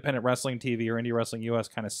Independent Wrestling TV or Indy Wrestling US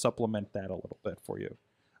kind of supplement that a little bit for you?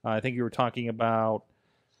 I think you were talking about.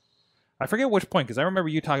 I forget which point, because I remember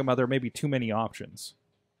you talking about there may be too many options.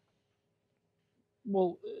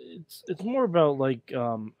 Well, it's more about like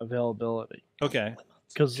availability. Okay.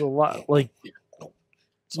 Because a lot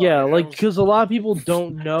because a lot of people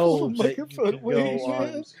don't know that you can go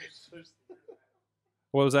on.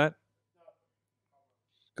 What was that?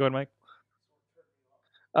 Go ahead, Mike.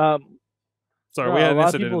 Sorry, we had a an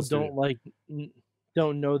lot of incident in people the studio.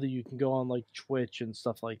 don't know that you can go on like Twitch and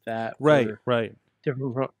stuff like that. Right.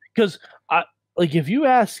 Different because if you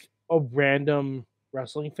ask a random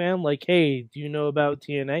wrestling fan, like, hey, do you know about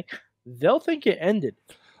TNA? They'll think it ended.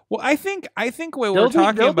 Well, I think what we're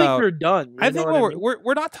talking about. Think you're done. I think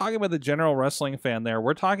we're not talking about the general wrestling fan there.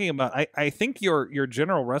 We're talking about. I think your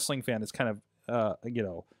general wrestling fan is kind of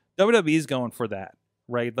WWE's going for that,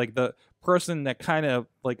 right? Like the person that kind of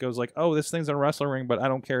like goes like, oh, this thing's in a wrestling ring, but I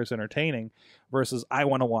don't care, it's entertaining. Versus I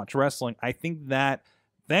want to watch wrestling. I think that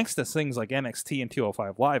thanks to things like NXT and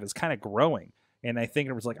 205 Live is kind of growing. And I think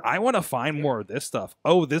it was like, I want to find more of this stuff.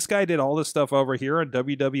 Oh, this guy did all this stuff over here on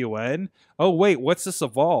WWN. Oh, wait, what's this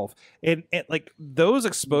Evolve? And like those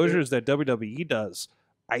exposures that WWE does,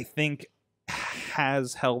 I think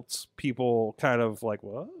has helped people kind of like,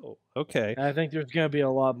 whoa, okay. I think there's going to be a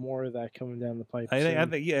lot more of that coming down the pipe. I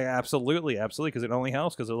think, yeah, absolutely, because it only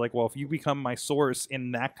helps because they're like, well, if you become my source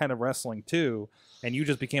in that kind of wrestling too, and you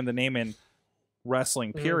just became the name in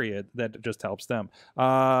wrestling period, that just helps them.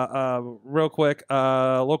 Real quick,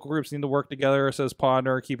 local groups need to work together, says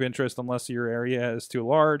Ponder. Keep interest unless your area is too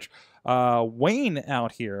large. Wayne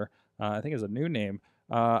out here, I think is a new name,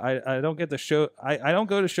 I don't get the show. I don't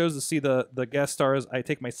go to shows to see the guest stars. I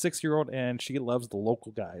take my 6-year-old, and she loves the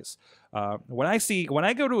local guys. When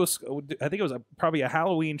I go to I think it was probably a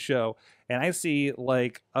Halloween show, and I see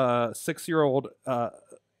like a 6-year-old,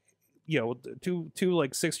 two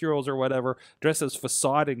like 6-year-olds or whatever dressed as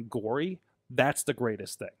Facade and Gory. That's the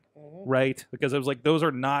greatest thing. Right, because it was like those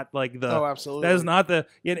are not like the. Oh, absolutely. That is not the.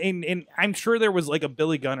 And I'm sure there was like a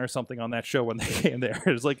Billy Gunn or something on that show when they came there.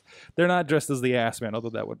 It's like they're not dressed as the Ass Man, although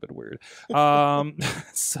that would have been weird.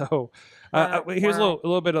 So here's a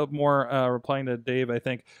little bit of more replying to Dave. I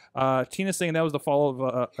think Tina's saying that was the fall of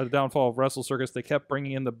a downfall of Wrestle Circus. They kept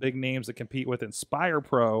bringing in the big names that compete with Inspire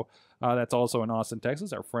Pro. That's also in Austin,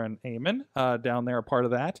 Texas. Our friend Eamon down there, a part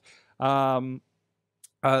of that.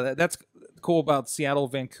 That's cool about Seattle,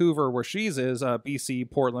 Vancouver, where she's is, BC,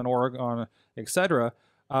 Portland, Oregon, etc.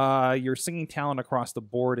 You're singing talent across the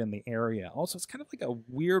board in the area. Also, it's kind of like a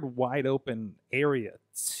weird, wide open area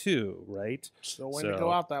too, right? Still waiting to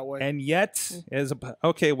go out that way. And yet,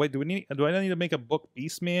 okay, wait, do I need to make a book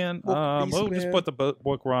Beastman? We'll just put the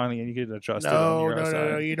book Ronnie, and you get adjusted.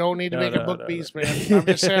 No, you don't need to make a book Beastman. I'm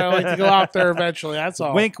just saying I like to go out there eventually. That's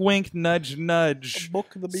all. Wink, wink, nudge, nudge. Book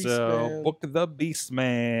the Beastman. So, book the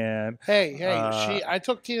Beastman. Hey, I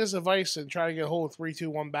took Tina's advice and tried to get a hold of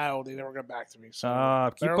 3-2-1 battle. They never got back to me.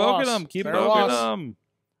 So keep poking them. Keep poking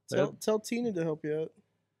them. Tell Tina to help you out.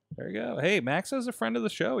 There you go. Hey, Max is a friend of the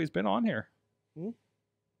show. He's been on here.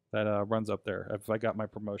 That runs up there. If I got my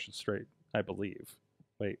promotion straight, I believe.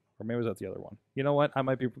 Wait, or maybe was that the other one? You know what? I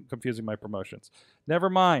might be confusing my promotions. Never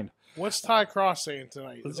mind. What's Ty Cross saying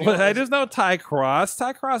tonight? I just know Ty Cross.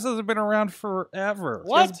 Ty Cross hasn't been around forever.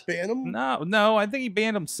 What? Ban him? No. I think he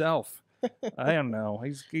banned himself. I don't know.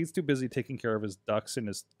 He's too busy taking care of his ducks in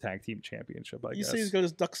his tag team championship, I guess. You say he's got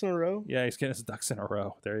his ducks in a row? Yeah, he's getting his ducks in a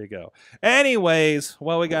row. There you go. Anyways,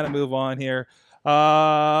 well, we got to move on here.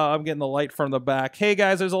 I'm getting the light from the back. Hey,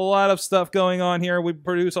 guys, there's a lot of stuff going on here. We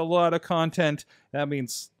produce a lot of content. That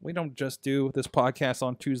means we don't just do this podcast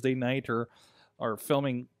on Tuesday night or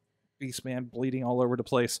filming Beastman bleeding all over the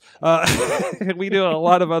place. We do a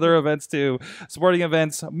lot of other events too. Sporting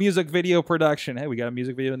events, music video production. Hey, we got a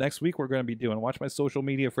music video next week we're going to be doing. Watch my social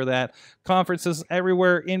media for that. Conferences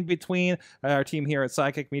everywhere in between. Our team here at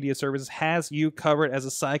Sidekick Media Services has you covered as a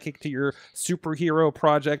sidekick to your superhero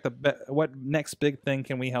project. What next big thing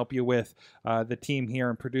can we help you with? The team here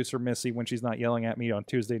and producer Missy, when she's not yelling at me on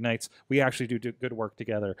Tuesday nights, we actually do good work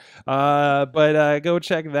together. But go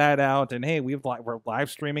check that out. And hey, we're live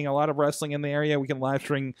streaming a lot of wrestling in the area. We can live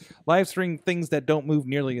stream things that don't move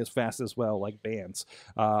nearly as fast as well, like bands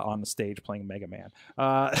on the stage playing Mega Man.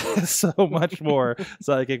 So much more.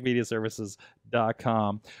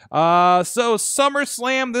 SidekickMediaServices.com. So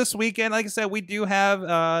SummerSlam this weekend. Like I said, we do have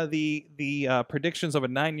the predictions of a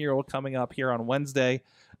 9-year-old coming up here on Wednesday.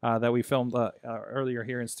 That we filmed earlier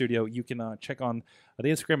here in studio. You can check on the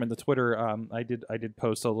Instagram and the Twitter. I did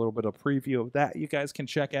post a little bit of preview of that. You guys can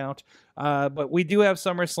check out. But we do have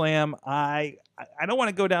SummerSlam. I don't want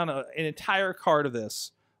to go down an entire card of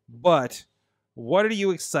this, but what are you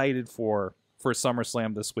excited for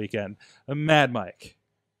SummerSlam this weekend? Mad Mike.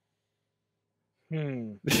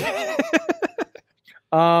 No.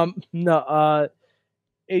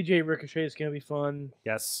 AJ Ricochet is gonna be fun.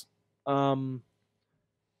 Yes.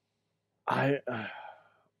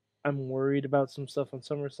 I'm worried about some stuff on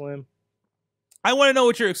SummerSlam. I want to know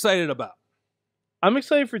what you're excited about. I'm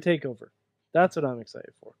excited for TakeOver. That's what I'm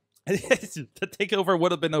excited for. The TakeOver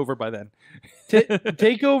would have been over by then.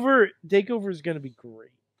 TakeOver is going to be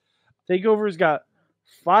great. TakeOver's got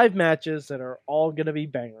 5 matches that are all going to be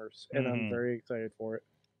bangers, and I'm very excited for it.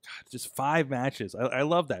 God, just 5 matches. I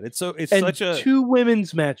love that. It's and such a 2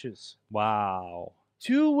 women's matches. Wow.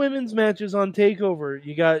 2 women's matches on TakeOver.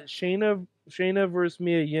 You got Shayna versus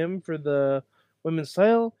Mia Yim for the women's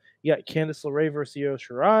title. You got Candice LeRae versus Io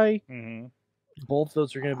Shirai. Mm-hmm. Both of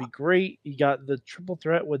those are going to be great. You got the triple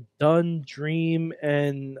threat with Dunn, Dream,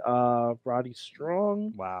 and Roddy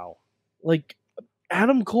Strong. Wow. Like,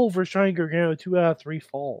 Adam Cole versus Johnny Gargano, 2 out of 3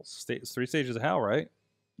 falls. 3 stages of hell, right?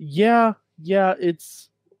 Yeah, it's...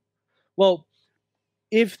 Well,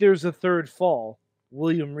 if there's a 3rd fall,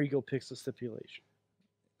 William Regal picks the stipulation.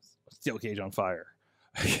 Steel cage on fire.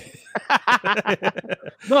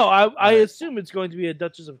 No, I assume it's going to be a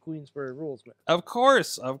Duchess of Queensberry rules match. Of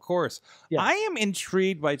course. Yeah. I am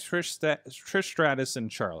intrigued by Trish Stratus and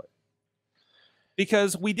Charlotte.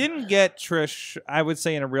 Because we didn't get Trish, I would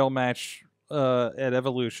say, in a real match at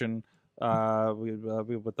Evolution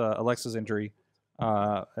with Alexa's injury.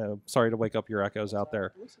 Sorry to wake up your echoes out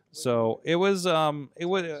there. So it was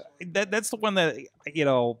that's the one that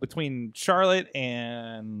between Charlotte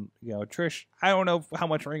and Trish. I don't know how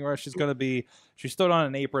much ring rush she's going to be. She stood on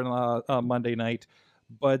an apron Monday night,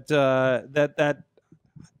 but that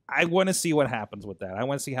I want to see what happens with that. I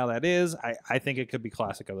want to see how that is. I think it could be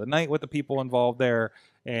classic of the night with the people involved there,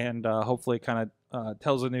 and hopefully kind of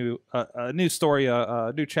tells a new story,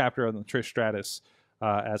 a new chapter on the Trish Stratus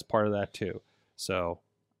as part of that too. So,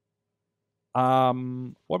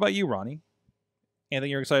 what about you, Ronnie? Anything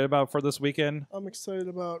you're excited about for this weekend? I'm excited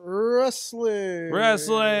about wrestling.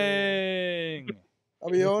 I'll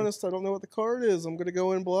be honest, I don't know what the card is. I'm going to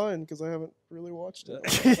go in blind because I haven't really watched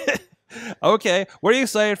it. Okay. What are you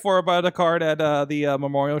excited for about the card at the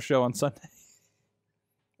Memorial Show on Sunday?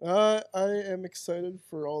 I am excited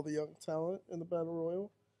for all the young talent in the Battle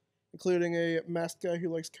Royal, including a masked guy who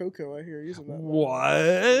likes Coco. I hear using that. What?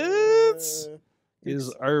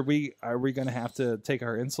 Are we going to have to take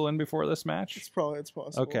our insulin before this match? It's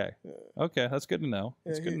possible. Okay. Yeah. Okay, that's good to know.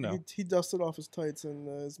 Yeah, That's good to know. He dusted off his tights and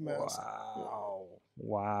his mask.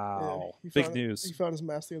 Wow. Yeah, Big news. He found his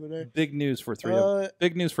mask the other day. Big news for three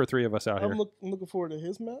of us out here. I'm looking forward to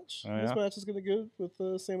his match. Oh, His yeah? match is going to be good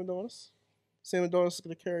with Sam Adonis. Sam Adonis is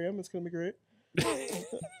going to carry him. It's going to be great.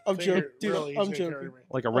 I'm joking. Really, I'm joking.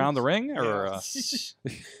 Like around the ring, or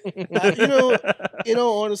In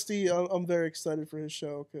all honesty, I'm very excited for his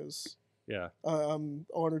show because yeah. I'm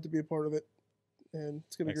honored to be a part of it, and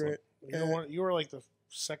it's gonna be great. You were like the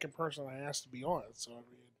second person I asked to be on it, so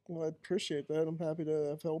Well, I appreciate that. I'm happy to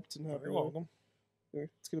have helped and happy. you're welcome.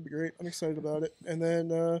 It's gonna be great. I'm excited about it, and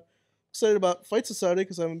then excited about Fight Society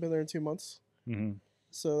because I haven't been there in 2 months. Mm-hmm.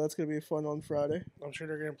 So that's gonna be fun on Friday. I'm sure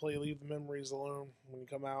they're gonna play "Leave the Memories Alone" when you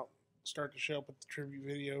come out. Start the show up with the tribute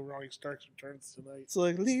video. Ronnie Starks returns tonight. It's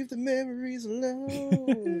like leave the memories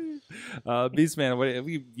alone. Beastman, what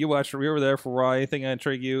you watched? We were there for Raw. Anything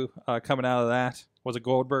intrigue you coming out of that? Was it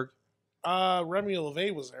Goldberg? Remy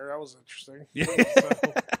LeVay was there. That was interesting. Yeah.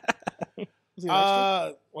 Was he an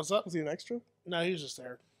extra? What's up? Was he an extra? No, he was just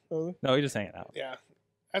there. Oh, No, he's just hanging out. Yeah,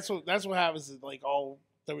 that's what happens at like all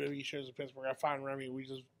WWE shows in Pittsburgh. I find Remy, we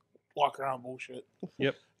just walk around bullshit.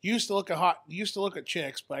 Yep. Used to look at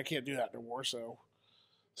chicks, but I can't do that no more. So,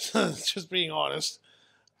 just being honest.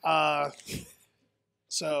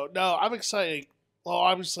 So no, I'm excited. Well,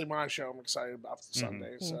 obviously my show I'm excited about for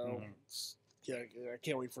Sunday. So yeah, I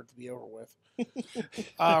can't wait for it to be over with.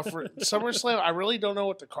 For SummerSlam, I really don't know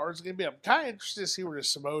what the card's gonna be. I'm kind of interested to see where the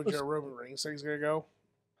Samoa Joe Roman Reigns thing's gonna go.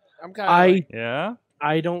 I'm kind of Yeah.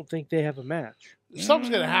 I don't think they have a match.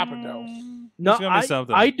 something's gonna happen though. No, gonna be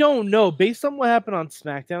something. I don't know. Based on what happened on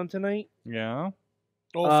SmackDown tonight. Yeah.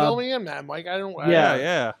 Well, fill me in, man, Mike. I don't.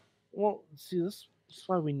 Yeah. Well, see, this is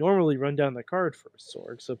why we normally run down the card first,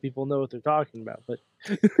 Sorg, so people know what they're talking about. But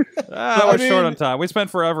We're short on time. We spent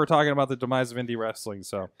forever talking about the demise of indie wrestling.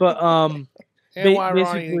 So And why Ronnie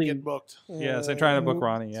didn't basically- get booked? yes, I'm trying to book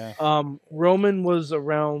Ronnie. Yeah. Roman was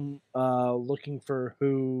around looking for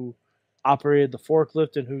who operated the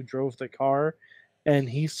forklift and who drove the car, and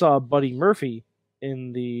he saw Buddy Murphy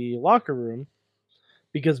in the locker room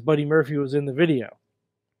because Buddy Murphy was in the video.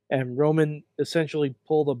 And Roman essentially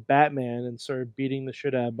pulled a Batman and started beating the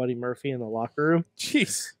shit out of Buddy Murphy in the locker room.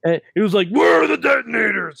 Jeez. And he was like, "Where are the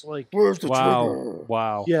detonators?" Like, where's the Wow. trigger?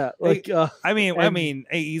 Wow. yeah, like I mean,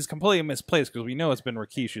 hey, he's completely misplaced because we know it's been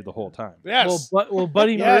Rikishi the whole time. Yes. well,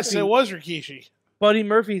 Buddy Yes, Murphy. it was Rikishi. Buddy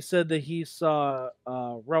Murphy said that he saw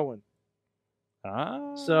Rowan.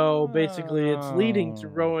 So basically, it's leading to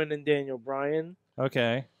Rowan and Daniel Bryan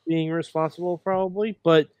Okay. being responsible, probably.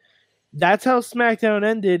 But that's how SmackDown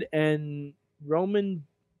ended, and Roman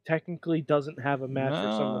technically doesn't have a match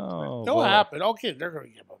for SummerSlam. It'll happen. Okay, they're going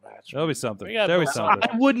to give him a match. There'll be something. We got There'll be both something.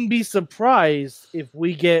 I wouldn't be surprised if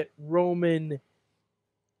we get Roman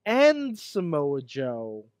and Samoa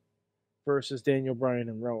Joe versus Daniel Bryan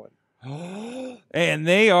and Rowan. And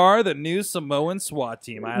they are the new Samoan SWAT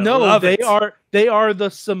team. I No, love they it. are the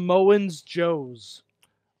Samoans Joes.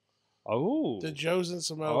 Oh. The Joes and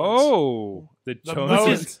Samoans. Oh. The Moans.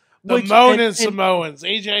 Jones. The Which- Moan and- and Samoans.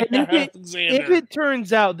 AJ and if it- Alexander. If it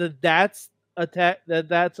turns out that that's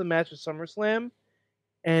a match at SummerSlam,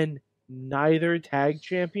 and neither tag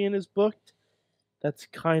champion is booked, that's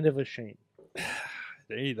kind of a shame.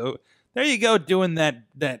 There you go. There you go, doing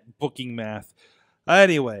that booking math.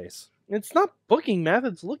 Anyways. It's not booking math;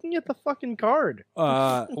 it's looking at the fucking card.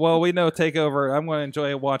 Well, we know Takeover. I'm going to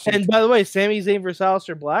enjoy watching. And by the way, Sami Zayn versus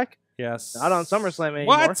Aleister Black, yes. not on SummerSlam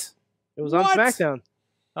anymore. What? It was on What? SmackDown.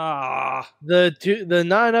 Ah. The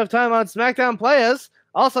not enough time on SmackDown players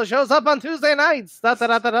Also shows up on Tuesday nights. Da, da,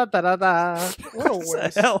 da, da, da, da, da. What a What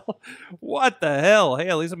waste. the hell? What the hell? Hey,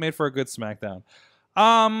 at least it made for a good SmackDown.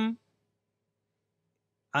 I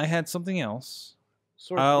had something else.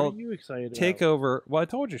 Sorg, I'll what are you excited Take about? over. Well, I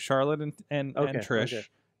told you, Charlotte and Trish, okay.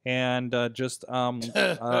 and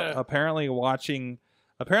apparently watching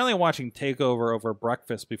Takeover over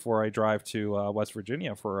breakfast before I drive to West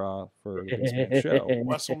Virginia for the Beastman show.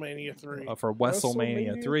 WrestleMania 3. For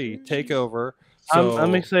WrestleMania WrestleMania 3 3. Takeover. So, I'm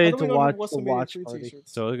How excited do to we not watch have the WrestleMania watch 3 party.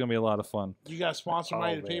 t-shirts? so it's gonna be a lot of fun. You got sponsor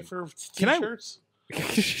money to pay man. for Can I- t-shirts?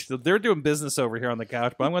 They're doing business over here on the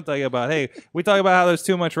couch, but I'm going to tell you about, hey, we talk about how there's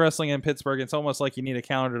too much wrestling in Pittsburgh. It's almost like you need a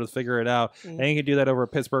calendar to figure it out. And you can do that over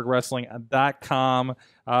at PittsburghWrestling.com.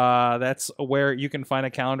 That's where you can find a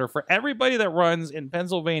calendar for everybody that runs in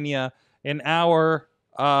Pennsylvania an hour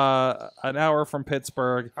from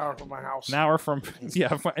Pittsburgh. Hour from my house. An hour from,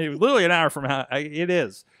 literally an hour from how it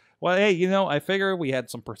is. Well, hey, I figure we had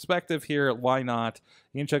some perspective here. Why not?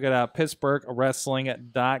 You can check it out,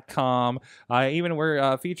 PittsburghWrestling.com. Even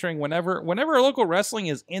we're featuring whenever a local wrestling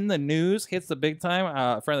is in the news, hits the big time.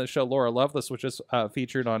 A friend of the show, Laura Lovelace, was just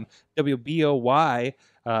featured on WBOY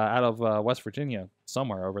out of West Virginia,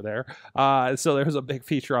 somewhere over there. So there's a big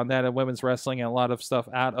feature on that in women's wrestling and a lot of stuff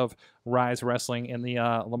out of Rise Wrestling in the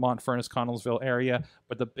Lamont, Furnace, Connellsville area.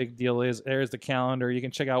 But the big deal is there's the calendar. You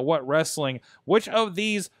can check out which of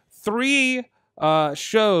these 3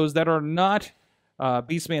 shows that are not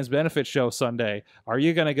Beastman's Benefit Show Sunday are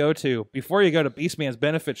you going to go to before you go to Beastman's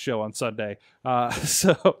Benefit Show on Sunday.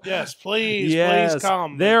 So Yes, please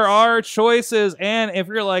come. There are choices, and if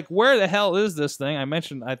you're like, where the hell is this thing? I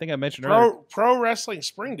think I mentioned earlier. Pro Wrestling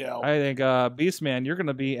Springdale. I think Beastman, you're going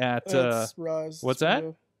to be at That's Rise. what's that?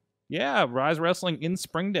 Rise Wrestling in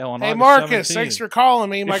Springdale on Hey August Marcus, 17th. thanks for calling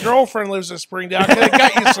me. My girlfriend lives in Springdale. I could have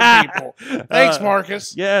got you some people. Thanks,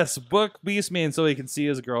 Marcus. Yes, book Beastman so he can see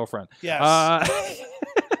his girlfriend. Yes.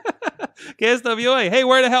 KSWA, hey,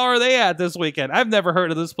 where the hell are they at this weekend? I've never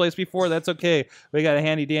heard of this place before. That's okay. We got a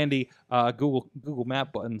handy dandy Google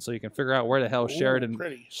Map button so you can figure out where the hell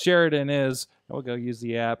Pretty. Sheridan is. We'll go use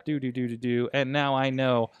the app. And now I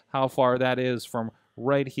know how far that is from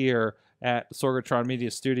right here at Sorgatron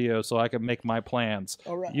Media Studios, so I can make my plans.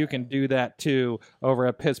 All right. You can do that too over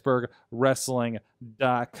at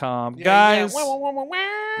PittsburghWrestling.com. Yeah, Guys, yeah.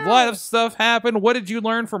 a lot of stuff happened. What did you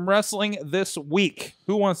learn from wrestling this week?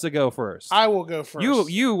 Who wants to go first? I will go first.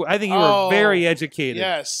 You. I think you were very educated.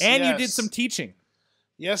 Yes, and you yes. did some teaching.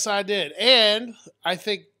 Yes, I did. And I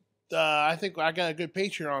think I got a good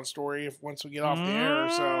Patreon story once we get off the air.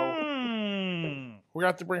 So we're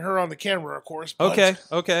going to have to bring her on the camera, of course. But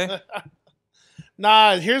Okay.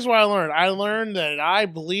 Nah, here's what I learned. I learned that I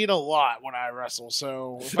bleed a lot when I wrestle.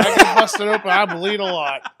 So if I get busted open, I bleed a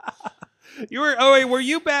lot. Were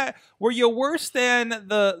you bad? Were you worse than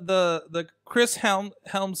the Chris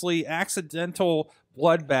Helmsley accidental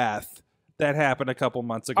bloodbath that happened a couple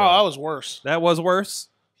months ago? Oh, that was worse. That was worse.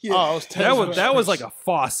 Yeah, Oh, it was terrible. That was like a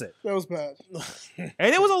faucet, that was bad.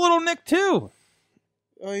 and it was a little nick too.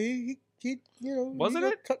 He Wasn't he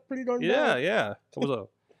got it? cut pretty darn Yeah. bad. It was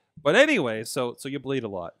but anyway, so you bleed a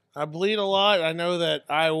lot. I bleed a lot. I know that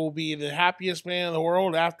I will be the happiest man in the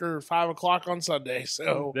world after 5 o'clock on Sunday.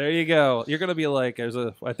 So There you go. You're gonna be like,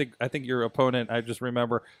 I think your opponent. I just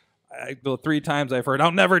remember the 3 times I've heard,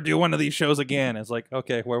 I'll never do one of these shows again. It's like,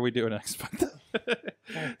 okay, what are we doing next month?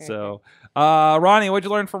 So, Ronnie, what'd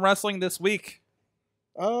you learn from wrestling this week?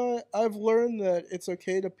 I've learned that it's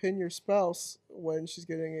okay to pin your spouse when she's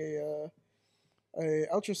getting a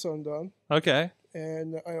ultrasound done, Okay.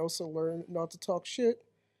 and I also learned not to talk shit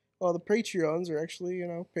while the Patreons are actually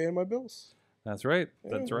paying my bills. That's right.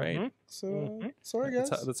 That's Yeah. right. So sorry guys.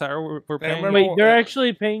 That's how we're paying. remember- Wait, they're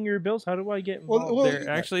actually paying your bills? How do I get involved? Well, They're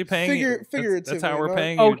actually paying you. figuratively. That's how we're not-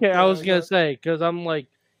 paying you. okay, I was Yeah, going yeah. to say, because I'm like,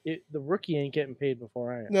 the rookie ain't getting paid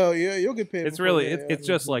before I am. No, yeah, you'll get paid. It's before really, that, it's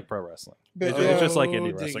just like pro wrestling. But, It's just like Oh,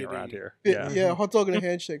 indie wrestling diggity. around here. yeah, hot dog and a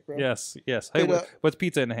handshake, bro. Yes. Hey, But, what's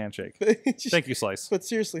pizza and a handshake? Thank you, Slice. But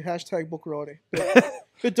seriously, hashtag book Roddy.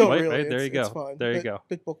 But don't Right, really. right, there you It's go. fine. There you But- go.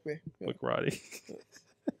 But book me. Yeah. Look, Roddy.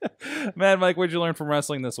 Mad Mike, what'd you learn from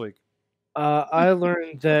wrestling this week? I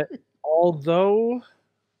learned that although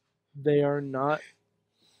they are not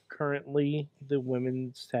currently the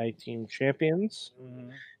women's tag team champions,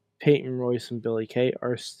 Peyton Royce and Billie Kay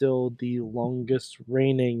are still the longest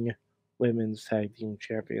reigning women's tag team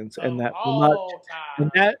champions, and that will not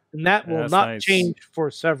and that will That's not nice. change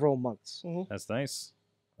for several months. That's nice.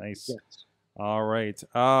 Nice. Yes. All right.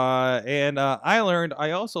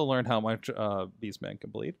 I also learned how much Beastman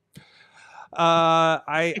can bleed.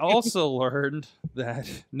 I also learned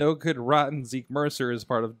that No Good Rotten Zeke Mercer is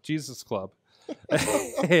part of Jesus Club.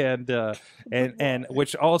 and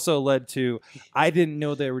which also led to I didn't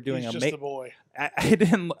know they were doing He's a just a boy.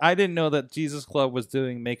 I didn't know that Jesus Club was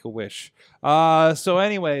doing Make a Wish. So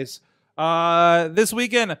anyways, this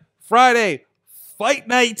weekend, Friday, Fight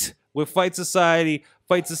Night with Fight Society.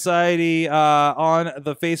 Fight Society on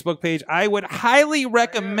the Facebook page. I would highly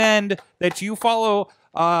recommend that you follow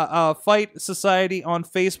Fight Society on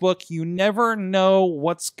Facebook. You never know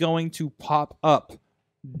what's going to pop up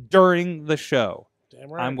during the show.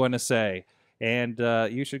 Damn right. I'm going to say. And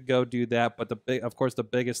you should go do that. But of course, the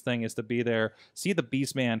biggest thing is to be there, see the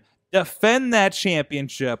Beastman defend that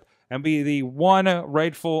championship, and be the one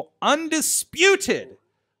rightful, undisputed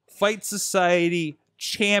Fight Society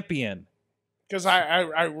champion. Because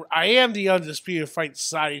I am the undisputed Fight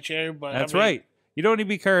Society champion, but That's I mean, right. You don't need to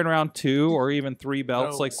be carrying around 2 or even 3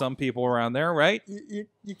 belts No. like some people around there, right? You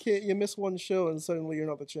can't. You miss one show and suddenly you're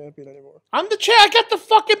not the champion anymore. I'm the champ. I got the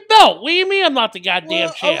fucking belt. What do you mean I'm not the goddamn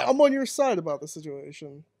Well, champ? I'm on your side about the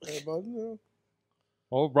situation, hey, bud. You know,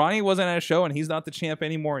 Well, Ronnie wasn't at a show, and he's not the champ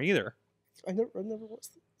anymore either. I never was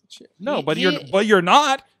the champ. No, He- but he- you're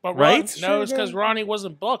not, But right? No, it's because Sure, Ronnie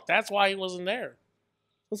wasn't booked. That's why he wasn't there.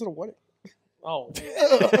 Was it a wedding? Oh,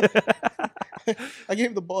 I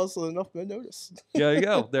gave the boss enough notice. There you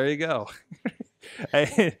go. There you go.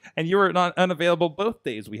 And you were not unavailable both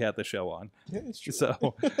days we had the show on. Yeah, it's true.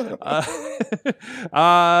 So,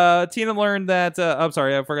 Tina learned that. I'm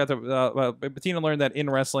sorry, I forgot to. Tina learned that in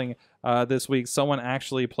wrestling this week, someone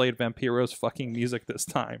actually played Vampiro's fucking music this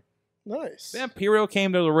time. Nice. Vampiro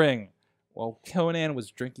came to the ring while Conan was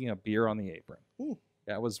drinking a beer on the apron. Ooh.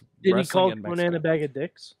 That was Did he wrestling call in Conan Mexico. a bag of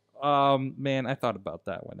dicks? Man, I thought about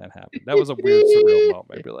that when that happened. That was a weird, surreal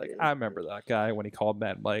moment. I'd be like, I remember that guy when he called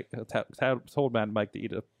Mad Mike, told Mad Mike to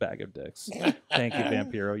eat a bag of dicks. Thank you,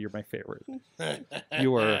 Vampiro. You're my favorite.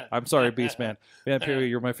 You were. I'm sorry, Beastman. Vampiro,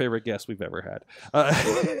 you're my favorite guest we've ever had.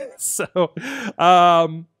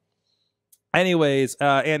 Anyways,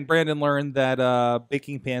 and Brandon learned that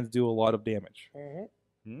baking pans do a lot of damage.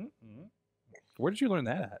 Mm-hmm. Where did you learn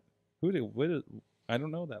that at? I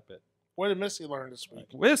don't know that bit. what did Missy learn this week?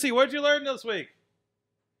 Missy, what did you learn this week?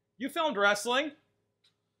 You filmed wrestling.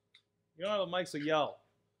 You don't have a mic, so yell.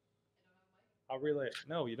 I'll relay it.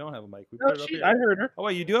 No, you don't have a mic. We No, put it up here. I heard her. Oh,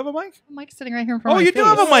 wait, you do have a mic? Mike's sitting right here in front Oh, of my you do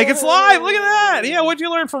have a face. mic. It's live. Look at that. Yeah, what did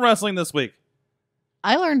you learn from wrestling this week?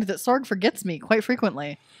 I learned that Sorg forgets me quite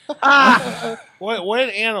frequently. What did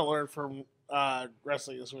Anna learn from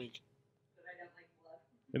wrestling this week?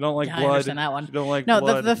 You don't like Yeah, I blood. understand that one. You don't like No,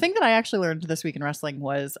 blood. the thing that I actually learned this week in wrestling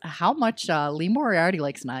was how much Lee Moriarty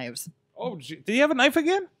likes knives. Oh, did he have a knife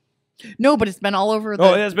again? No, but it's been all over the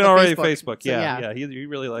Oh, it has been the already Facebook. Facebook. So, Yeah. He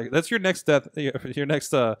really like it. That's your next death. Your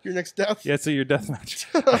next. Your next death. Yeah, so your death match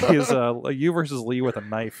is you versus Lee with a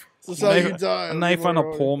knife. This is how you die. A knife on a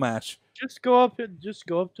pole match. Just go up to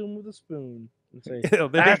him with a spoon and say, There you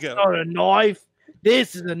 "That's go. not a knife.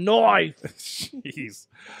 This is a knife." Jeez.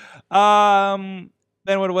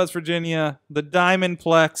 Then what it was, Virginia, the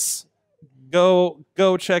Diamondplex.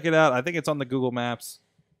 Go check it out. I think it's on the Google Maps.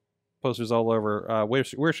 Posters all over.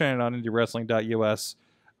 We're sharing it on IndyWrestling.us.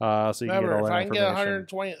 So you can get Remember, all if that I can get information.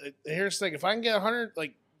 120, here's the thing: if I can get 100,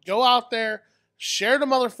 like, go out there, share the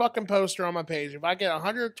motherfucking poster on my page. If I get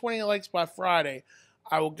 120 likes by Friday,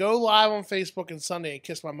 I will go live on Facebook and Sunday and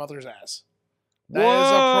kiss my mother's ass. That is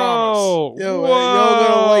a promise. Whoa! Yo, y'all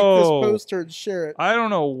gonna like this Whoa. poster and share it. I don't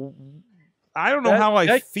know That- how I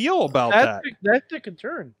that- feel about that. That took a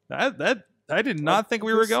turn. That I did not think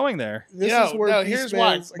we were This- going there. This no, is where no. Here's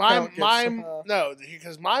why. Beastman's account gets,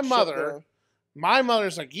 Because my shut mother, down. my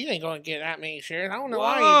mother's like, you ain't gonna get that many shares. I don't know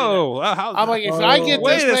why you did that. Whoa! How, I'm like, if I get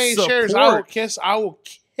way this to many shares, support. I will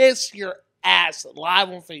kiss your ass live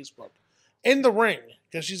on Facebook in the ring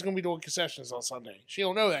because she's gonna be doing concessions on Sunday. She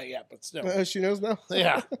don't know that yet, but still, She knows now.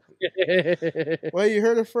 yeah. Well, you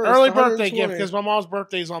heard it first. Early birthday 120. gift because my mom's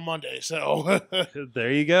birthday's on Monday. So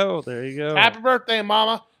There you go. There you go. happy birthday,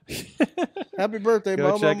 mama. Happy birthday, Go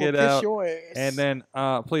Mama. check I'm gonna it kiss out. your ass. And then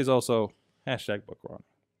please also #book Ron.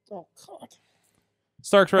 Oh God.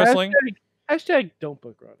 Starks Wrestling. Hashtag don't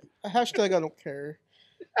book Ronnie. Hashtag I don't care.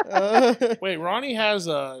 Wait, Ronnie has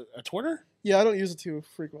a Twitter? Yeah, I don't use it too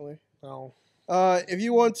frequently. No. If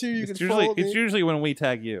you want to, you It's can follow me. usually when we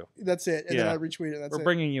tag you. That's it. And Yeah. then I retweet it. That's We're it.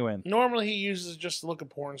 bringing you in. Normally he uses just to look at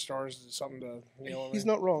porn stars, something to He's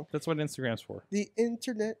not wrong. That's what Instagram's for. The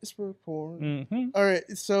internet is for porn. Mm-hmm. All right,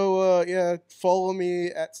 so yeah, follow me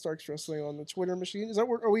at Starks Wrestling on the Twitter machine. Is that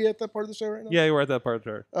where are we at that part of the show right now? Yeah, you were at that part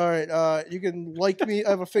there. All right, you can like me.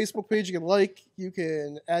 I have a Facebook page you can like. You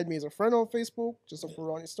can add me as a friend on Facebook. Just look for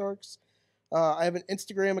Ronnie Starks. I have an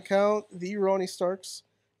Instagram account, the Ronnie Starks.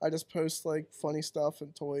 I just post like funny stuff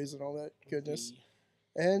and toys and all that goodness.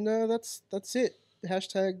 And that's it.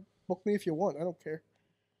 Hashtag book me if you want. I don't care.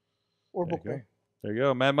 Or There book you go. me. There you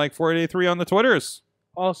go. Mad Mike 483 on the Twitters.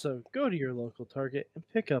 Also, go to your local Target and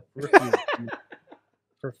pick up Rookie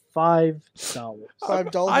for $5.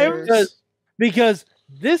 $5. Because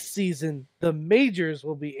this season, the majors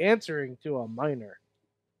will be answering to a minor.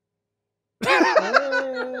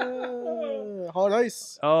 Hot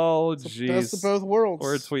ice. Oh, It's the best of jeez. both worlds.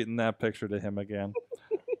 We're tweeting that picture to him again.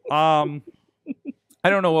 I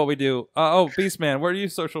don't know what we do. Beastman, where are you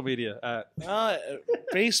social media at?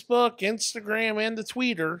 Facebook, Instagram, and the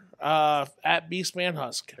Twitter at Beastman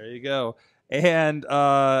Husk. There you go. And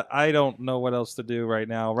I don't know what else to do right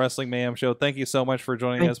now. Wrestling Mayhem Show. Thank you so much for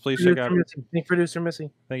joining us. Please check out. Thank Producer Missy.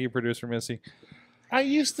 Thank you, Producer Missy. I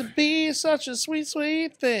used to be such a sweet,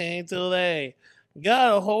 sweet thing till they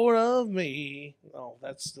got a hold of me. Oh,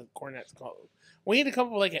 that's the cornet's called. We need to come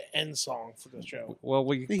up with like an end song for the show. Well,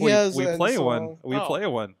 we has play an one. song. We play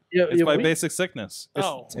one. Yeah, It's by we- Basic Sickness. Good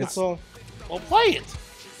song. Well, play it.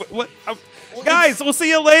 What? Guys, we'll see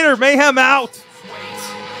you later. Mayhem out.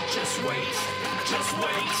 Just wait, just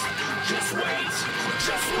wait, just wait,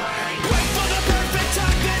 just wait. Wait for the perfect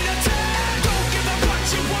time, then attack. Don't give up what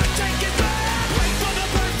you want, take it back. Wait for the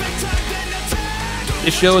perfect time, then attack.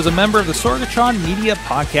 This show is a member of the Sorgatron Media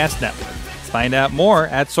Podcast Network. Find out more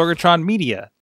at sorgatronmedia.com.